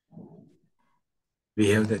 We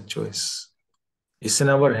have that choice. It's in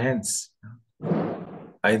our hands.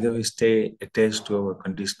 Either we stay attached to our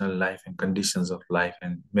conditional life and conditions of life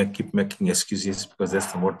and keep making excuses, because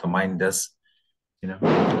that's what the mind does,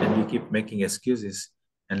 and we keep making excuses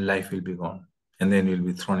and life will be gone. And then you'll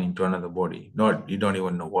be thrown into another body. You don't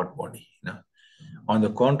even know what body. On the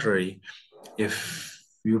contrary, if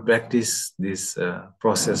you practice this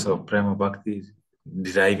process of prema bhakti,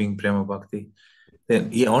 deriving prema bhakti,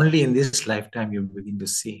 then only in this lifetime you begin to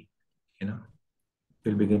see,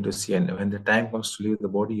 you'll begin to see. And when the time comes to leave the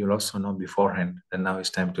body, you'll also know beforehand that now it's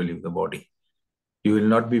time to leave the body. You will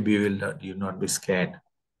not be bewildered. You will not be scared.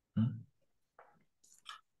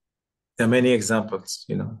 There are many examples,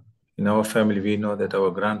 In our family, we know that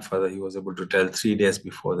our grandfather, he was able to tell 3 days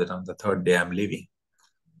before that on the third day I'm leaving.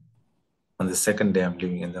 On the second day I'm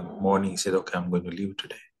leaving, in the morning he said, okay, I'm going to leave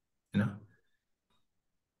today.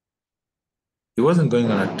 He wasn't going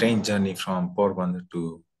on a train journey from Porbandar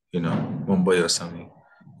to, Mumbai or something.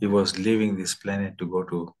 He was leaving this planet to go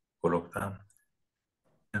to Golokdham.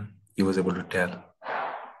 He was able to tell.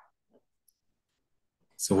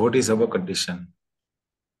 So what is our condition?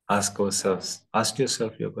 Ask ourselves, ask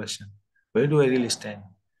yourself your question. Where do I really stand?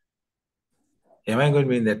 Am I going to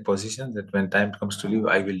be in that position that when time comes to leave,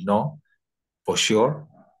 I will know for sure,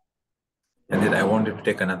 and that I wanted to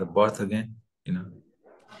take another birth again?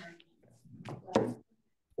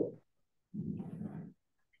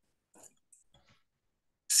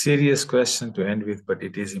 Serious question to end with, but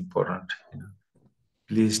it is important.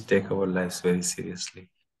 Please take our lives very seriously.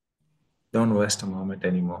 Don't waste a moment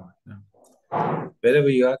anymore. Wherever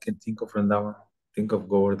you are, can think of Vrindavan, think of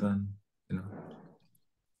Govardhan.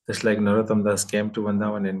 Just like Narottam Das came to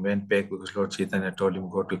Vrindavan and went back because Lord Chaitanya told him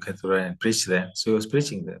go to Kethura and preach there. So he was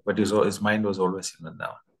preaching there, but his mind was always in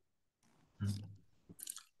Vrindavan.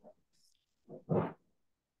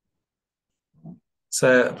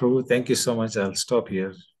 So, Prabhu, thank you so much. I'll stop here.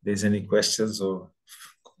 If there's any questions or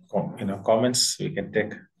comments, we can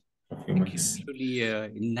take a few minutes. Truly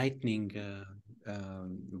enlightening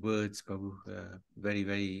words, Prabhu. Very,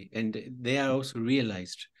 very, and they are also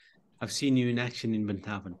realized. I've seen you in action in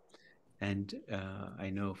Vrindavan, and I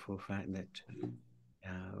know for a fact that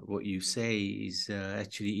what you say is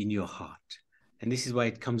actually in your heart, and this is why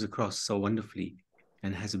it comes across so wonderfully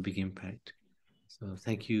and has a big impact. So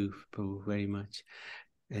thank you, Prabhu, very much.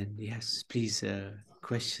 And yes, please,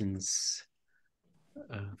 questions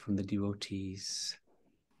from the devotees.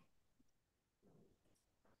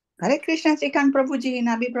 Hare Krishna, Srikant Prabhuji,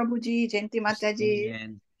 Nabi Prabhuji, Jayanti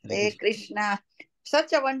Mataji, Hare Krishna.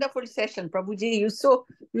 Such a wonderful session, Prabhuji.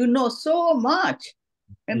 You know so much.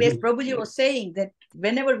 And as Prabhuji was saying, that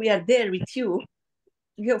whenever we are there with you,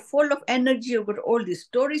 you're full of energy, you've got all these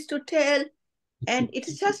stories to tell. And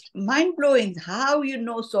it's just mind-blowing how you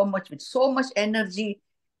know so much with so much energy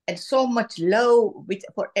and so much love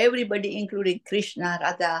for everybody, including Krishna,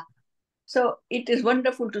 Radha. So it is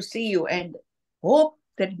wonderful to see you, and hope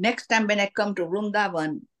that next time when I come to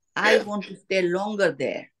Vrindavan, I want to stay longer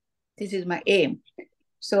there. This is my aim.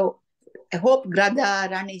 So I hope Radha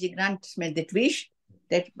Raniji grants me that wish,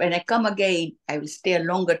 that when I come again, I will stay a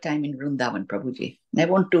longer time in Vrindavan, Prabhuji. I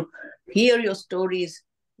want to hear your stories,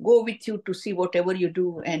 go with you to see whatever you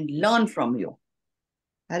do and learn from you.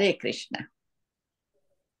 Hare Krishna.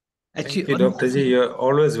 Actually, thank you, Dr. Ji. You're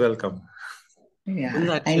always welcome. Yeah, on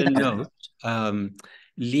that note,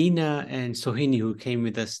 Leena and Sohini, who came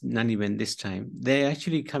with us non-event this time, they're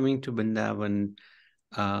actually coming to Vrindavan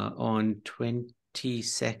on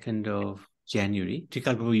 22nd of January.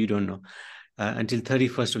 Trikalajna, you don't know, until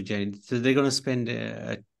 31st of January. So they're going to spend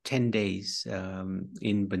 10 days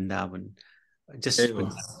in Vrindavan. Just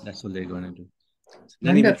that's what they're going to do. So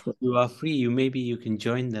non-event, if you are free, maybe you can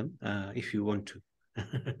join them if you want to.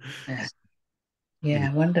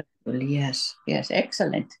 Yeah, wonderful. Yes,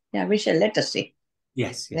 excellent. Yeah, we shall let us see.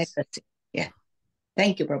 Yes. Let us see. Yeah.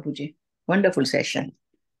 Thank you, Prabhuji. Wonderful session.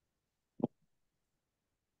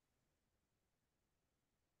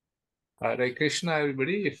 Hare Krishna,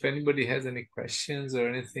 everybody. If anybody has any questions or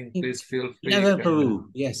anything, please feel free. Leather Prabhu.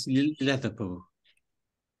 Yes, Leather Prabhu.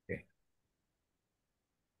 Okay.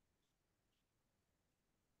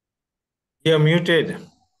 You're muted.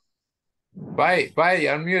 Bye,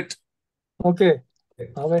 unmute. Okay.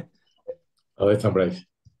 Ave Samraj.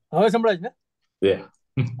 Samraj, Yeah.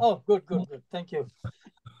 Oh, good. Thank you.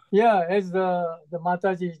 Yeah, as the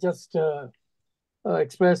Mataji just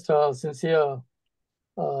expressed her sincere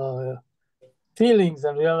feelings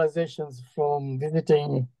and realizations from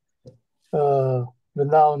visiting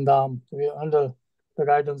Vrindavan Dham under the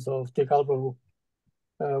guidance of Trikalajna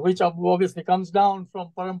Prabhu, which obviously comes down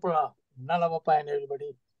from Parampara, Nalavapa and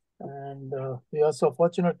everybody. And we are so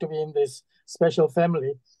fortunate to be in this special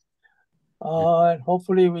family. And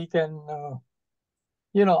hopefully we can,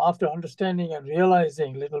 after understanding and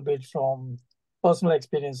realizing a little bit from personal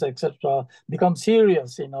experience, etc., become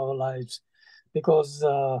serious in our lives. Because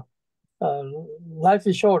life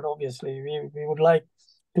is short, obviously. We would like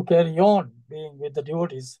to carry on being with the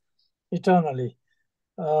devotees eternally.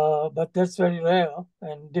 But that's very rare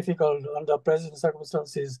and difficult under present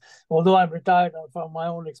circumstances. Although I'm retired, from my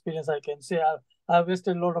own experience, I can say I've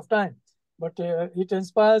wasted a lot of time. But it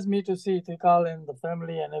inspires me to see Trikal and the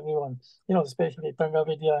family and everyone, especially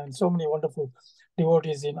Tangavidya and so many wonderful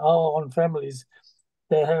devotees in our own families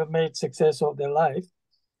that have made success of their life.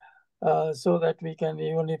 So that we can,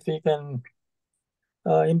 even if we can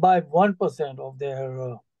imbibe 1% of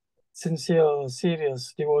their sincere,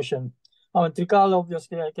 serious devotion, I mean, Trikal,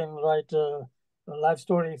 obviously, I can write a life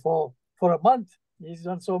story for a month. He's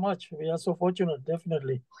done so much. We are so fortunate,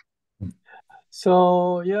 definitely.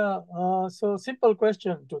 So, yeah, so simple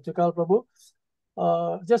question to Trikal Prabhu.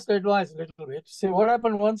 Just advise a little bit. See, what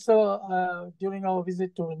happened once during our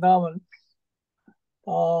visit to Vrindavan,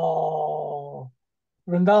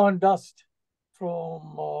 Vrindavan dust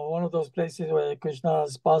from one of those places where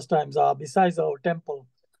Krishna's pastimes are, besides our temple.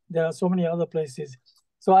 There are so many other places.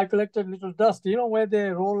 So I collected little dust, you know, where they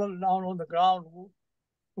roll down on the ground.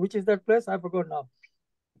 Which is that place? I forgot now.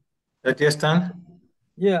 Rajasthan?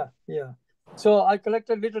 Yeah. So I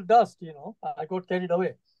collected little dust, you know. I got carried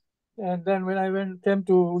away. And then when I came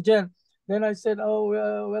to Ujjain, then I said, oh,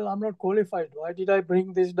 well, I'm not qualified. Why did I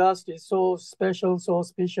bring this dust? It's so special, so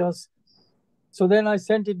auspicious. So then I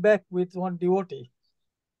sent it back with one devotee.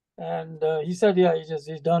 And he said, yeah,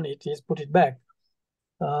 he's done it. He's put it back.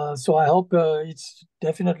 So I hope it's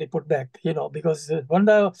definitely put back, you know, because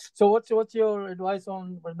Vrindavan. So what's your advice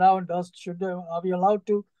on Vrindavan dust? Are we allowed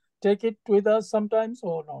to take it with us sometimes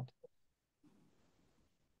or not?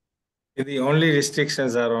 The only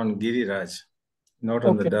restrictions are on Giriraj, not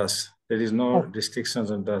on the Okay. dust. There is no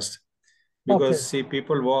restrictions on dust. Because see,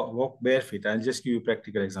 people walk barefoot. I'll just give you a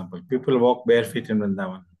practical example. People walk barefoot in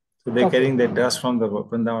Vrindavan. So they're carrying the dust from the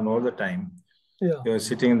Vrindavan all the time. Yeah. You're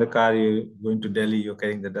sitting in the car, you're going to Delhi, you're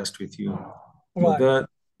carrying the dust with you. Right.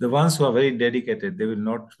 The ones who are very dedicated, they will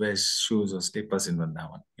not wear shoes or slippers in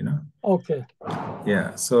Vrindavan, you know? Okay.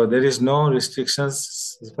 Yeah, so there is no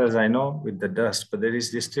restrictions as far as I know with the dust, but there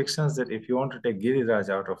is restrictions that if you want to take Giriraj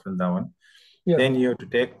out of Vrindavan, then you have to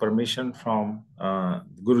take permission from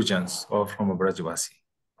Gurujans or from a Brajvasi.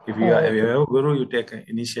 If you have a Guru, you take an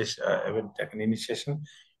initiation,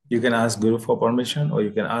 you can ask Guru for permission, or you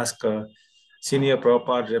can ask a senior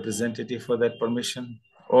Prabhupada representative for that permission,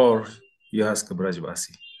 or you ask a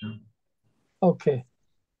Brajvasi. Okay,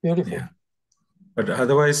 beautiful. Yeah. But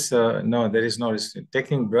otherwise, no, there is no restriction.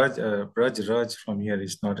 Taking Braj Raj from here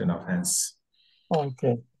is not an offense.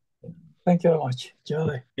 Okay. Thank you very much.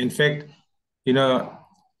 Jai. In fact, you know,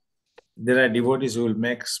 there are devotees who will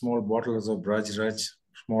make small bottles of Braj Raj,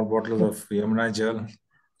 small bottles of Yamuna Jal,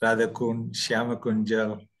 Radha Kund, Shyama Kund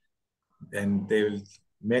Jal, and they will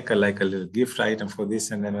make a little gift item for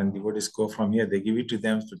this. And then when devotees go from here, they give it to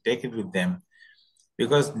them to take it with them.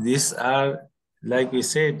 Because these are, like we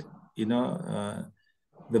said, you know,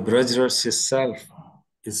 the Braj Raj itself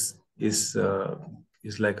is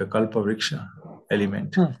like a Kalpa Vriksha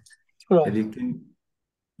element. Right.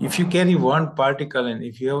 If you carry one particle and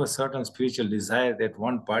if you have a certain spiritual desire, that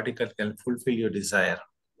one particle can fulfill your desire.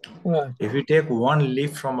 Right. If you take one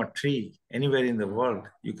leaf from a tree anywhere in the world,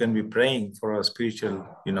 you can be praying for a spiritual,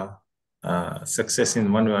 you know, success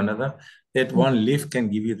in one way or another. That one leaf can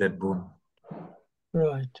give you that boon.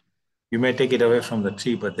 Right. You may take it away from the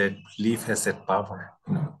tree, but that leaf has that power,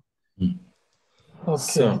 you know.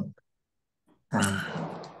 Okay.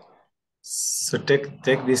 So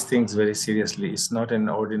take these things very seriously. It's not an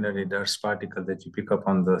ordinary dust particle that you pick up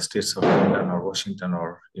on the streets of London or Washington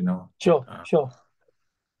or, you know. Sure.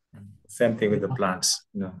 Same thing with the plants,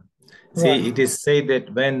 you know. See, it is said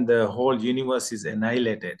that when the whole universe is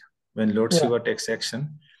annihilated, when Lord Shiva takes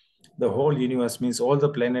action, the whole universe means all the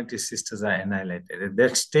planetary systems are annihilated. At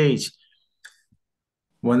that stage,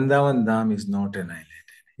 Vrindavan Dham is not annihilated.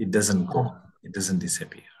 It doesn't go. It doesn't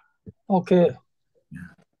disappear. Okay. Yeah.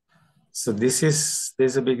 So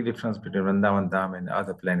there's a big difference between Vrindavan Dham and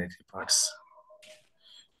other planetary parts.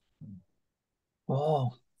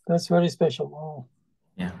 Wow, that's very special. Wow.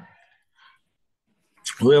 Yeah.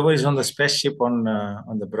 Whoever is on the spaceship on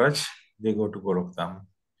the Braj, they go to Golok Dham.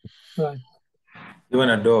 Right. Even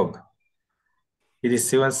a dog. It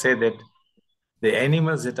is even said that the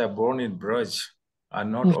animals that are born in Braj are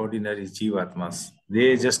not ordinary Jivatmas.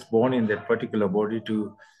 They are just born in that particular body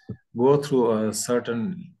to go through a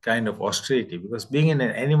certain kind of austerity, because being in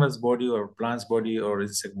an animal's body or plant's body or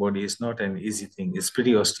insect body is not an easy thing. It's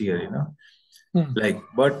pretty austere, you know.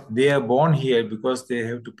 But they are born here because they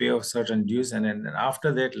have to pay off certain dues, and then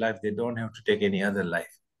after that life, they don't have to take any other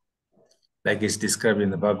life. Like it's described in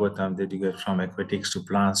the Bhagavatam, that you get from aquatics to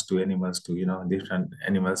plants to animals to, you know, different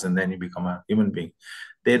animals, and then you become a human being.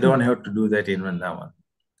 They don't have to do that in Vrindavan.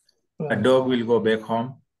 A dog will go back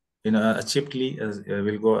home. You know, a chipli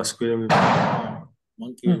will go, a squirrel will go back home,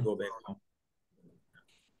 monkey will go back home.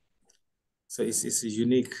 So it's a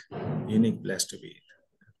unique place to be.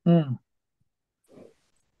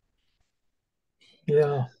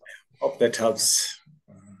 Yeah. Hope that helps.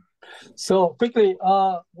 So quickly,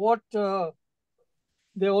 what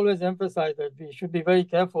they always emphasize that we should be very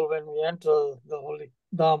careful when we enter the holy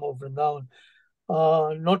Dham of Vrindavan.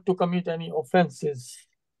 not to commit any offenses,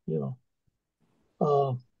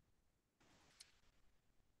 but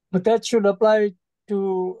that should apply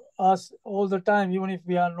to us all the time, even if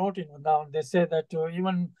we are not in Vrindavan. They say that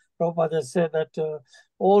even Prabhupada said that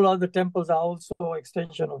all other temples are also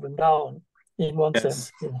extension of Vrindavan in one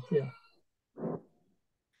sense. Yeah.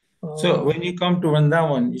 So when you come to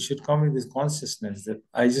Vrindavan, you should come with this consciousness that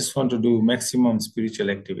I just want to do maximum spiritual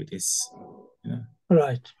activities.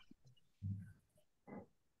 Right.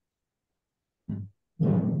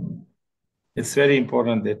 It's very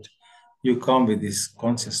important that you come with this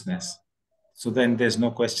consciousness. So then there's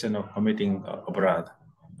no question of committing aparadha.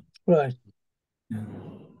 Right.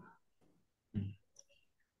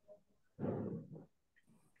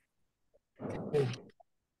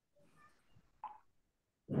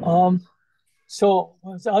 So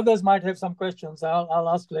others might have some questions. I'll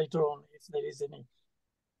ask later on if there is any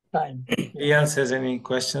time. Anybody else has any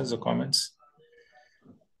questions or comments?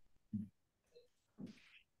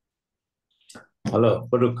 Hello,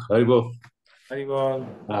 Paduk. Haribol.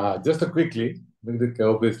 Just quickly,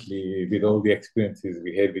 obviously, with all the experiences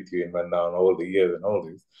we had with you in Vrindavan all the years and all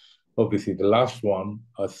this, obviously the last one,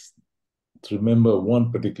 I remember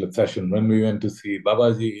one particular session when we went to see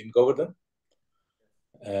Babaji in Govardhan.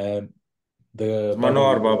 And the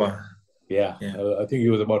Manohar Baba. I think he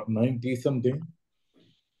was about 90 something.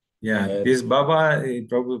 Yeah, this Baba,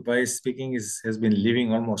 probably by speaking, has been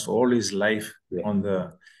living almost all his life on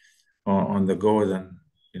the Govardhan,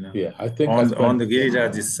 I think on the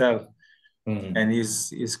Giriraj itself. And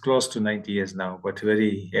he's close to 90 years now, but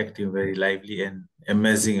very active, very lively, and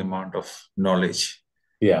amazing amount of knowledge.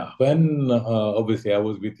 Yeah, when obviously I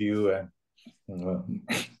was with you and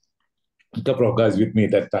a couple of guys with me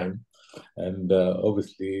that time. And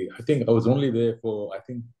obviously, I think I was only there for,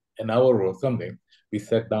 an hour or something. We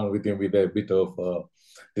sat down with him with a bit of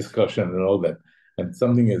discussion and all that. And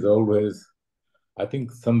something is always, I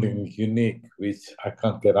think, something unique, which I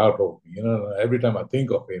can't get out of. Every time I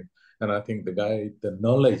think of him, and I think the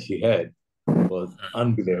knowledge he had was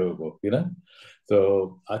unbelievable,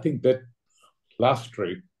 So I think that last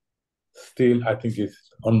trip, still, I think it's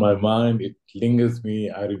on my mind. It lingers me.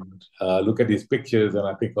 I look at his pictures and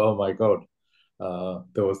I think, oh my God,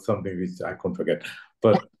 there was something which I can't forget.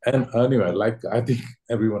 But anyway, like I think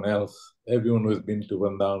everyone who's been to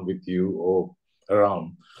Vrindavan with you or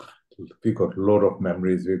around, we got a lot of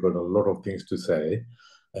memories. We got a lot of things to say.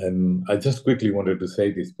 And I just quickly wanted to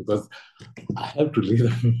say this because I have to leave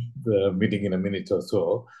the meeting in a minute or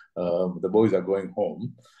so. The boys are going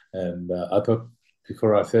home. And I thought,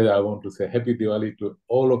 before I said, I want to say Happy Diwali to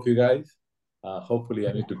all of you guys. Hopefully,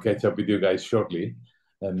 I need to catch up with you guys shortly.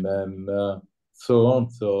 And then so on.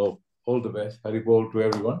 So all the best. Haribol to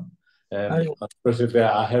everyone. And unfortunately,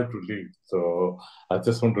 I have to leave. So I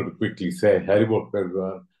just wanted to quickly say Haribol to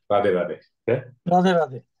everyone. Radhe Radhe. Okay? Radhe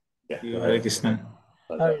Radhe. Yeah. Hare Krishna.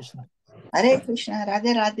 Hare Krishna. Hare Krishna.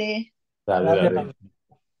 Radhe Radhe. Radhe Radhe.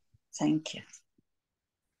 Thank you.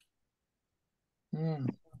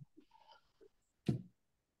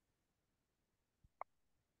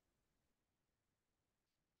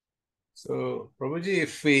 So, Prabhuji,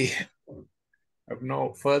 if we have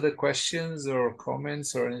no further questions or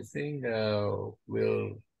comments or anything,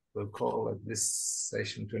 we'll call this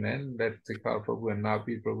session to an end. Let Trikal Prabhu and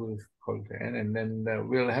Nabi Prabhu call to an end. And then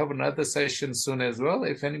we'll have another session soon as well.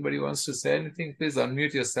 If anybody wants to say anything, please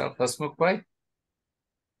unmute yourself. Hasmukh Bhai?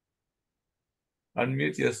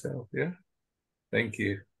 Unmute yourself, yeah? Thank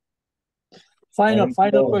you. Final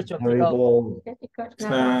question.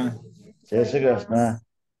 Krishna. Jai Shri Krishna.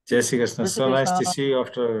 Jai Shri Krishna. So nice to see you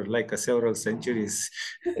after like several centuries.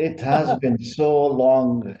 It has been so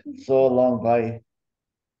long, Bhai.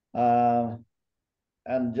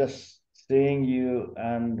 And just seeing you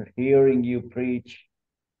and hearing you preach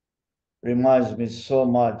reminds me so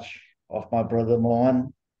much of my brother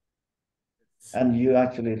Mohan. And you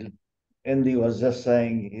actually, Indy was just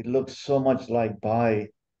saying, he looks so much like Bhai.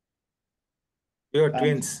 You're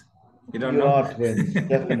twins. You are twins,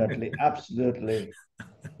 definitely, absolutely.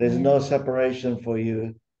 There's no separation for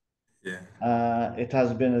you. Yeah. It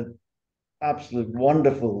has been an absolute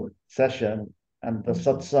wonderful session, and the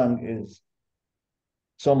satsang is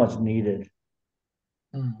so much needed.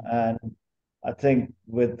 And I think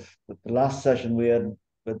with the last session we had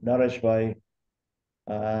with Naresh Bhai,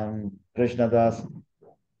 Krishna Das,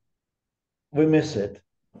 we miss it.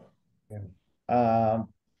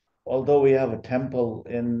 Although we have a temple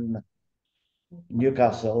in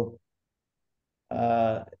Newcastle,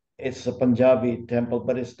 it's a Punjabi temple,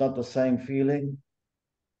 but it's not the same feeling.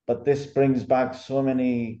 But this brings back so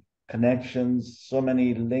many connections, so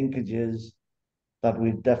many linkages that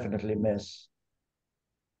we definitely miss.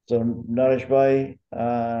 So Naresh Bhai,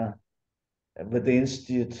 with the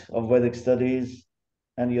Institute of Vedic Studies,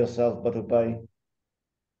 and yourself, Batu Bhai,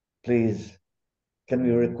 please, can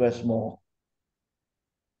we request more?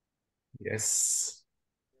 Yes.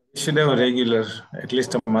 We should have a regular, at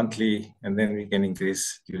least a monthly, and then we can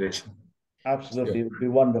increase duration. Absolutely, it would be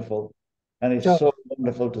wonderful. And it's so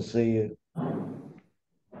wonderful to see you.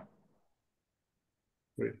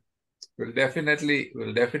 We'll definitely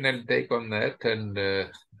take on that, and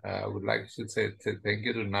I would like to say thank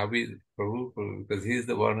you to Nabi Prabhu, because he's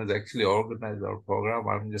the one who's actually organized our program.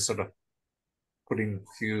 I'm just sort of putting a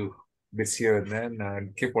few bits here and then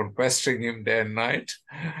and keep on pestering him day and night.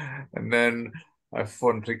 And then I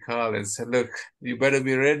phoned Trikal and said, look, you better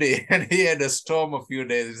be ready. And he had a storm a few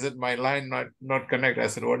days. He said, my line not connect. I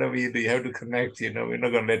said, whatever you do, you have to connect, we're not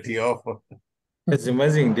going to let you off. It's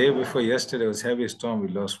amazing. Day before yesterday was heavy storm. We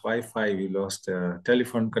lost Wi-Fi. We lost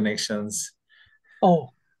telephone connections. Oh.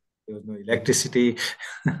 There was no electricity.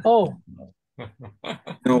 Oh.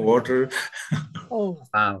 No water. Oh.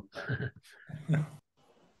 Wow.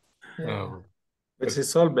 Yeah. But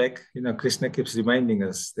it's all back. Krishna keeps reminding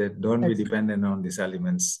us that don't be dependent on these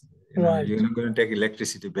elements. Right. You're not going to take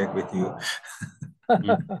electricity back with you.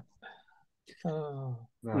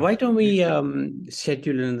 Why don't we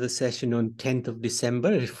schedule another session on 10th of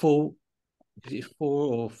December? 4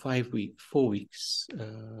 or 5 weeks, 4 weeks.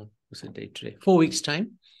 What's the date today? 4 weeks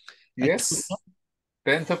time. Yes.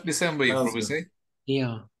 10th of December, you probably say?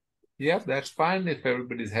 Yeah. Yeah, that's fine if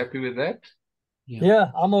everybody's happy with that.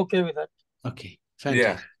 Yeah, I'm okay with that. Okay.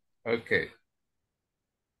 Fantastic. Yeah. Okay.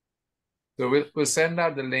 So we'll send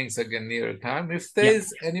out the links again near a time. If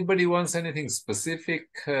there's anybody wants anything specific,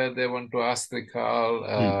 they want to ask Trikal,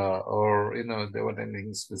 or they want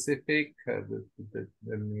anything specific,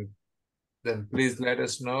 then please let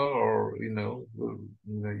us know, or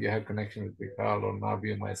you have connection with Trikal or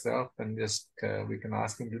Nabi or myself, and just we can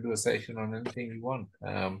ask him to do a session on anything you want.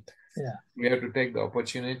 We have to take the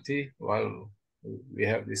opportunity while we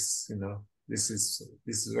have this. This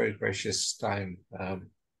is very precious time.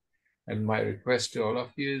 And my request to all of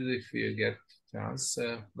you is, if you get a chance,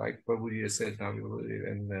 like Prabhu said,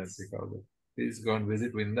 and please go and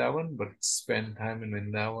visit Vrindavan, but spend time in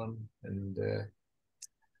Vrindavan and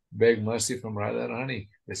beg mercy from Radharani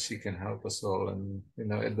that she can help us all. And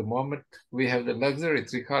at the moment we have the luxury.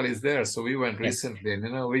 Trikal is there, so we went recently,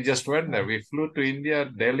 and we just went there. We flew to India,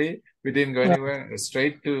 Delhi. We didn't go anywhere.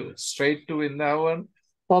 Straight to Vrindavan.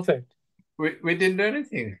 Perfect. We didn't do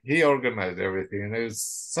anything. He organized everything, and it was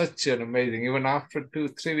such an amazing. Even after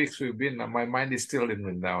 2-3 weeks we've been, my mind is still in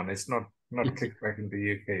Vrindavan. It's not clicked back into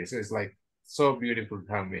UK. So it's like so beautiful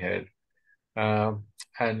time we had.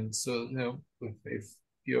 And so if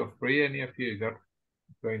you're free, any of you got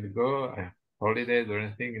going to go holidays or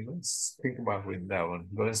anything, think about Vrindavan.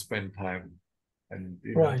 Go and spend time, and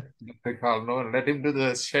Trikal know, and let him do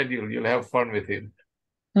the schedule. You'll have fun with him.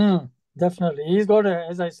 Definitely, he's got,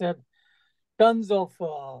 as I said, tons of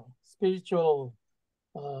spiritual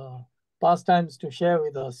pastimes to share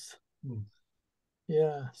with us.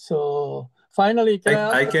 Yeah. So finally,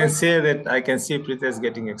 I can say that I can see Pritesh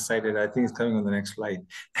getting excited. I think he's coming on the next flight.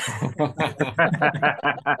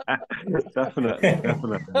 Definitely.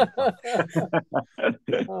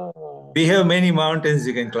 We have many mountains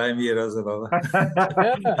you can climb here, Baba.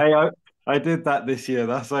 Hey, I did that this year.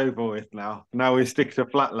 That's over with now. Now we stick to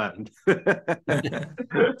flatland.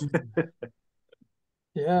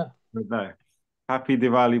 Yeah. But no. Happy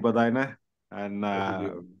Diwali, Badaina. And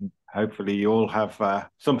hopefully you all have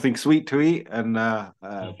something sweet to eat, and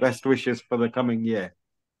best wishes for the coming year.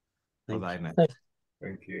 Badaina.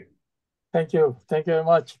 Thank you. Thank you. Thank you very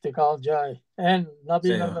much, Trikal Jai. And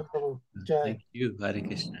Nabi Nandan Prabhu Jai. Thank you. Hare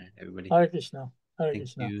Krishna, everybody. Hare Krishna. Hare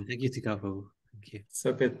Krishna. Thank you, Trikal Prabhu. Thank you.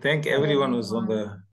 So, thank everyone who's on the